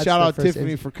Murphy. that's Shout their out first Tiffany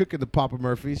name. for cooking the Papa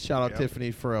Murphys. Shout out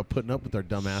Tiffany for putting up with our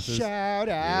dumbasses. Shout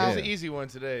That was out. an easy one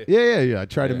today. Yeah. I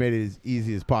tried to make it as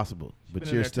easy as possible, but Been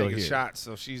in you're there still taking here. shots,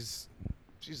 so she's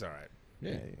all right.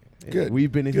 Yeah. Good.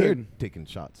 We've been in Good. here taking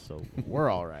shots, so we're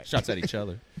all right. Shots at each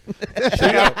other. So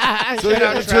out yeah,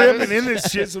 Travis. I've been in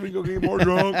this shit so we can go get more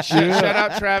drunk. Shout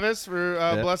out Travis for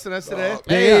blessing us today.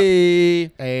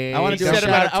 Hey. Hey, I want to do a said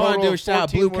about shout. a I want to total do a of shout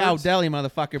out. 14 Blue Cow words. Deli,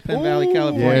 motherfucker, Penn Valley,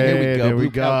 California. Yeah, Here we go. there Blue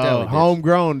we Cow Deli. go. bitch.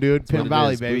 Homegrown, dude. That's what Penn it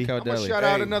Valley, is, Blue baby. Cow I'm gonna Deli. shout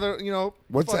out Hey. another,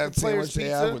 What's fucking that Players sandwich they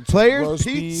have Pizza. with Players roast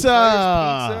Pizza. beef?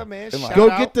 Pizza, man. Come on. Shout Go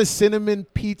out. get the cinnamon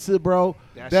pizza, bro.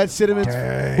 That That shit's cinnamon,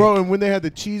 fire. bro. And when they had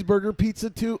the cheeseburger pizza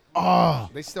too, oh,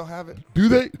 They still have it. do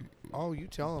they? Oh, you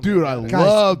tell them, Dude, I Guys,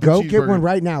 love the go get cheeseburger. one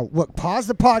right now. Look, pause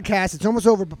the podcast. It's almost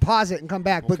over, but pause it and come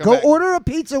back. We'll but come go back. order a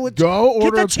pizza with Go get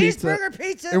order the a pizza. cheeseburger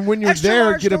pizza. And when you're extra there,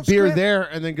 large, get a don't beer script. there,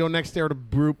 and then go next there to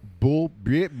brew bull.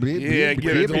 Yeah,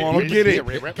 get it. Delano, get it.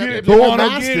 Get it. Bull Delano,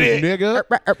 Mastiff, get it. nigga.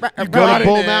 You go got to it,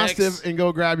 Bull Max. Mastiff and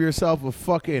go grab yourself a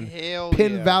fucking Hell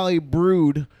Penn yeah. Valley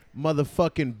brewed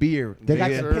motherfucking beer. They got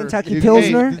nigga. the Kentucky Hey,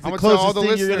 Pilsner. it's the I'm gonna tell all closest the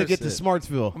thing you're gonna get listeners. to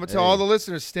Smartsville. I'm gonna tell all the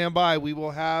listeners, stand by. We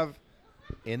will have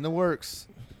in the works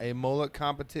a mullet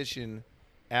competition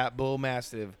at Bull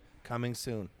Mastiff coming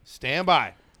soon. Stand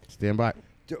by. Stand by.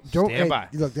 Don't Stand by.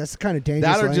 Look, that's kind of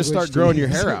dangerous. That or just language start to growing your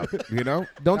use. hair out. You know,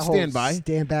 don't That whole stand by.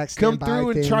 Stand back. Stand Come by through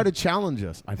and thing. try to challenge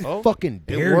us. I Oh, fucking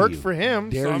dare It worked you. for him.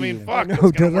 Dare So I mean, you. fuck. No, it's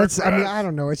gonna dude, work let's. for I mean, us. I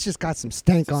don't know. It's just got some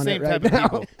stank the on it same right type of now.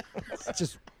 people. It's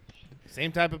just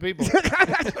Same type of people.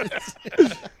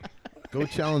 Go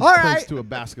challenge All Prince right. to a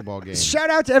basketball game. shout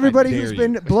out to everybody dare who's you.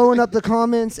 been blowing up the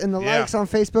comments and the Yeah. likes on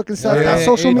Facebook and stuff. Yeah, That yeah,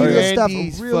 social Andy media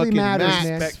Andy's stuff really fucking matters, Max,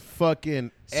 man.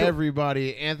 Fucking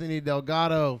everybody. Anthony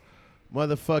Delgado.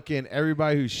 Motherfucking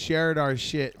everybody who shared our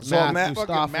shit. saw Matt Matt.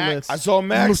 Mustafalus. I saw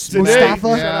Max today. Mustafa?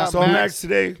 Yeah, saw Max. Max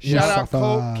today. Shout out Mustafa.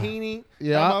 Colt Keeney.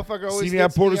 Yeah. That motherfucker always See me at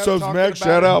hits me Porter up Soaps talking Max. about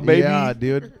Shout out, baby. Yeah,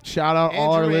 dude. Shout out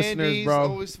all our Andrew listeners, Andes bro.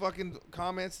 always fucking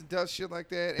comments and does shit like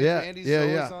that. Andrew Yeah, Andes yeah,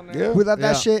 always yeah. on there. Yeah. We love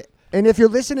that Yeah. shit. And if you're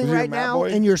listening Was he a right Matt now boy?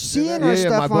 and you're Did seeing that? our Yeah,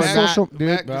 stuff my on boy social, Matt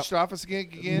Dude, Gustafus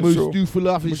again.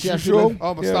 Mustafa.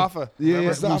 Oh, Mustafa. Yeah, yeah,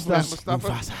 Mustafa.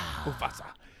 Mustafa.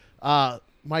 Mufasa.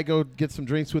 Might go get some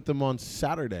drinks with them on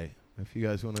Saturday. If you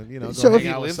guys want to, go So hang if- He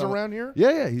out with lives someone. around here.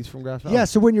 Yeah, he's from Grass Valley. Yeah,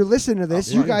 so when you're listening to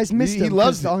this, you yeah. guys missed He him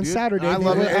loves 'cause it, on dude. Saturday I they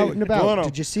love were it. out and about. Delano,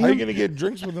 Did you see how him? you gonna get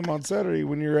drinks with him on Saturday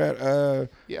when you're at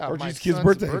Yeah, Archie's my kid's son's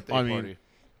birthday? I mean, party.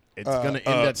 it's gonna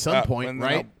end at some point, when-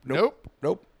 right? Nope.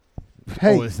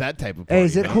 Hey, Oh, it's that type of party. hey,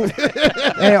 is it man. cool?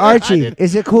 Hey, Archie,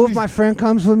 is it cool if my friend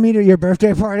comes with me to your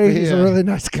birthday party? He's a Yeah. really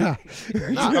nice guy.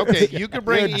 Okay, you could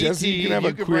bring Yeah, ET. Jesse, you can have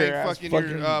a could bring queer-ass fucking your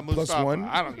fucking plus Mustafa. one.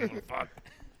 I don't give a fuck.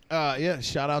 Yeah,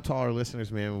 shout out to all our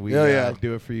listeners, man. We Yeah.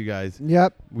 do it for you guys.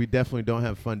 Yep. We definitely don't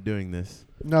have fun doing this.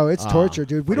 No, it's torture,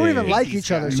 dude. We don't yeah, even yeah. like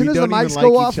each other. As soon We as the don't even mics like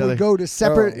go each off, we other. go to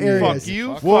separate yeah. areas. Fuck you.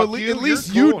 Well, fuck you. at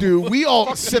least you're you cool. do. We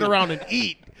all sit around and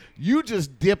eat. You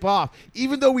just dip off.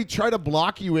 Even though we try to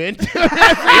block you in every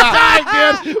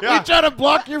time, dude. We try to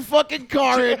block your fucking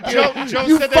car in, dude. Joe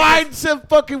You said that find some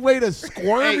fucking way to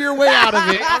squirm Hey, your way out of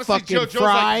it. Honestly, fucking Joe's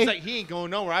fry. he's like, he ain't going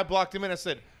nowhere. I blocked him in. I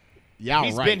said, yeah,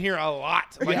 he's right. been here a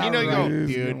lot. I'm like, Yeah, you know, right. you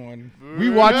Dude. go. We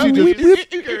watch you Weep,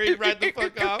 just. weep. He right the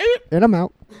fuck off. And I'm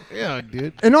out. Yeah,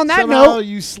 dude. And on that Somehow note-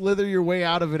 you slither your way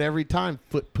out of it every time.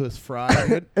 Foot puss fry.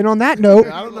 Dude. And on that note,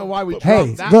 I don't know why we Hey,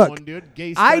 dropped that look, one, dude.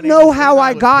 Gay I study know and how that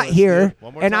I was got puss, here, dude.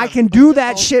 One more and I time. can do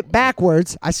that shit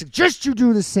backwards. I suggest you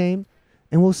do the same,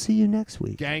 and we'll see you next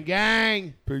week. Gang,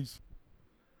 gang. Peace.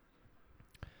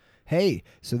 Hey,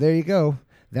 so there you go.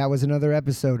 That was another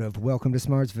episode of Welcome to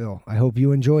Smartsville. I hope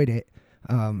you enjoyed it.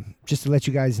 Just to let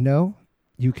you guys know,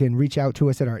 you can reach out to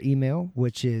us at our email,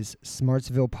 which is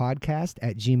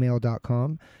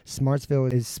smartsvillepodcast@gmail.com.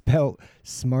 Smartsville is spelled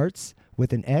smarts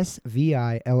with an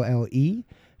SVILLE,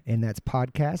 and that's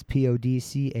podcast,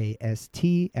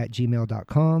 PODCAST,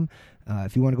 @gmail.com.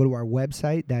 If you want to go to our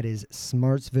website, that is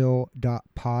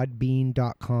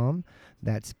smartsville.podbean.com.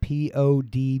 That's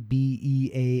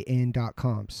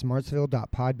PODBEAN.com.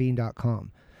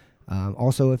 Smartsville.podbean.com.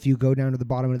 Also, if you go down to the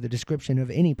bottom of the description of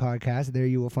any podcast, there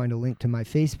you will find a link to my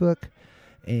Facebook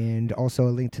and also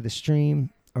a link to the stream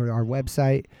or our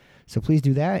website. So please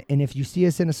do that. And if you see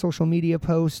us in a social media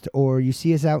post or you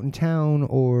see us out in town,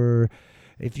 or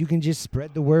if you can just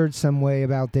spread the word some way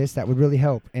about this, that would really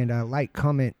help. And like,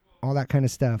 comment, all that kind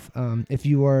of stuff. If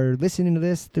you are listening to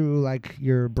this through like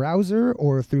your browser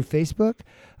or through Facebook,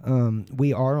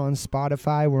 we are on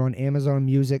Spotify. We're on Amazon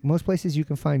Music. Most places you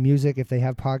can find music. If they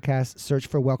have podcasts, search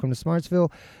for Welcome to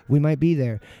Smartsville. We might be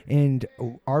there. And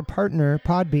our partner,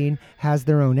 Podbean, has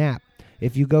their own app.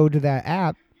 If you go to that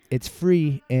app, it's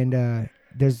free, and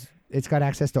it's got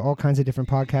access to all kinds of different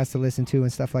podcasts to listen to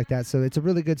and stuff like that. So it's a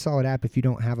really good, solid app. If you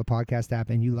don't have a podcast app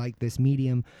and you like this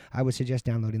medium, I would suggest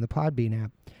downloading the Podbean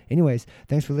app. Anyways,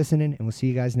 thanks for listening, and we'll see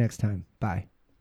you guys next time. Bye.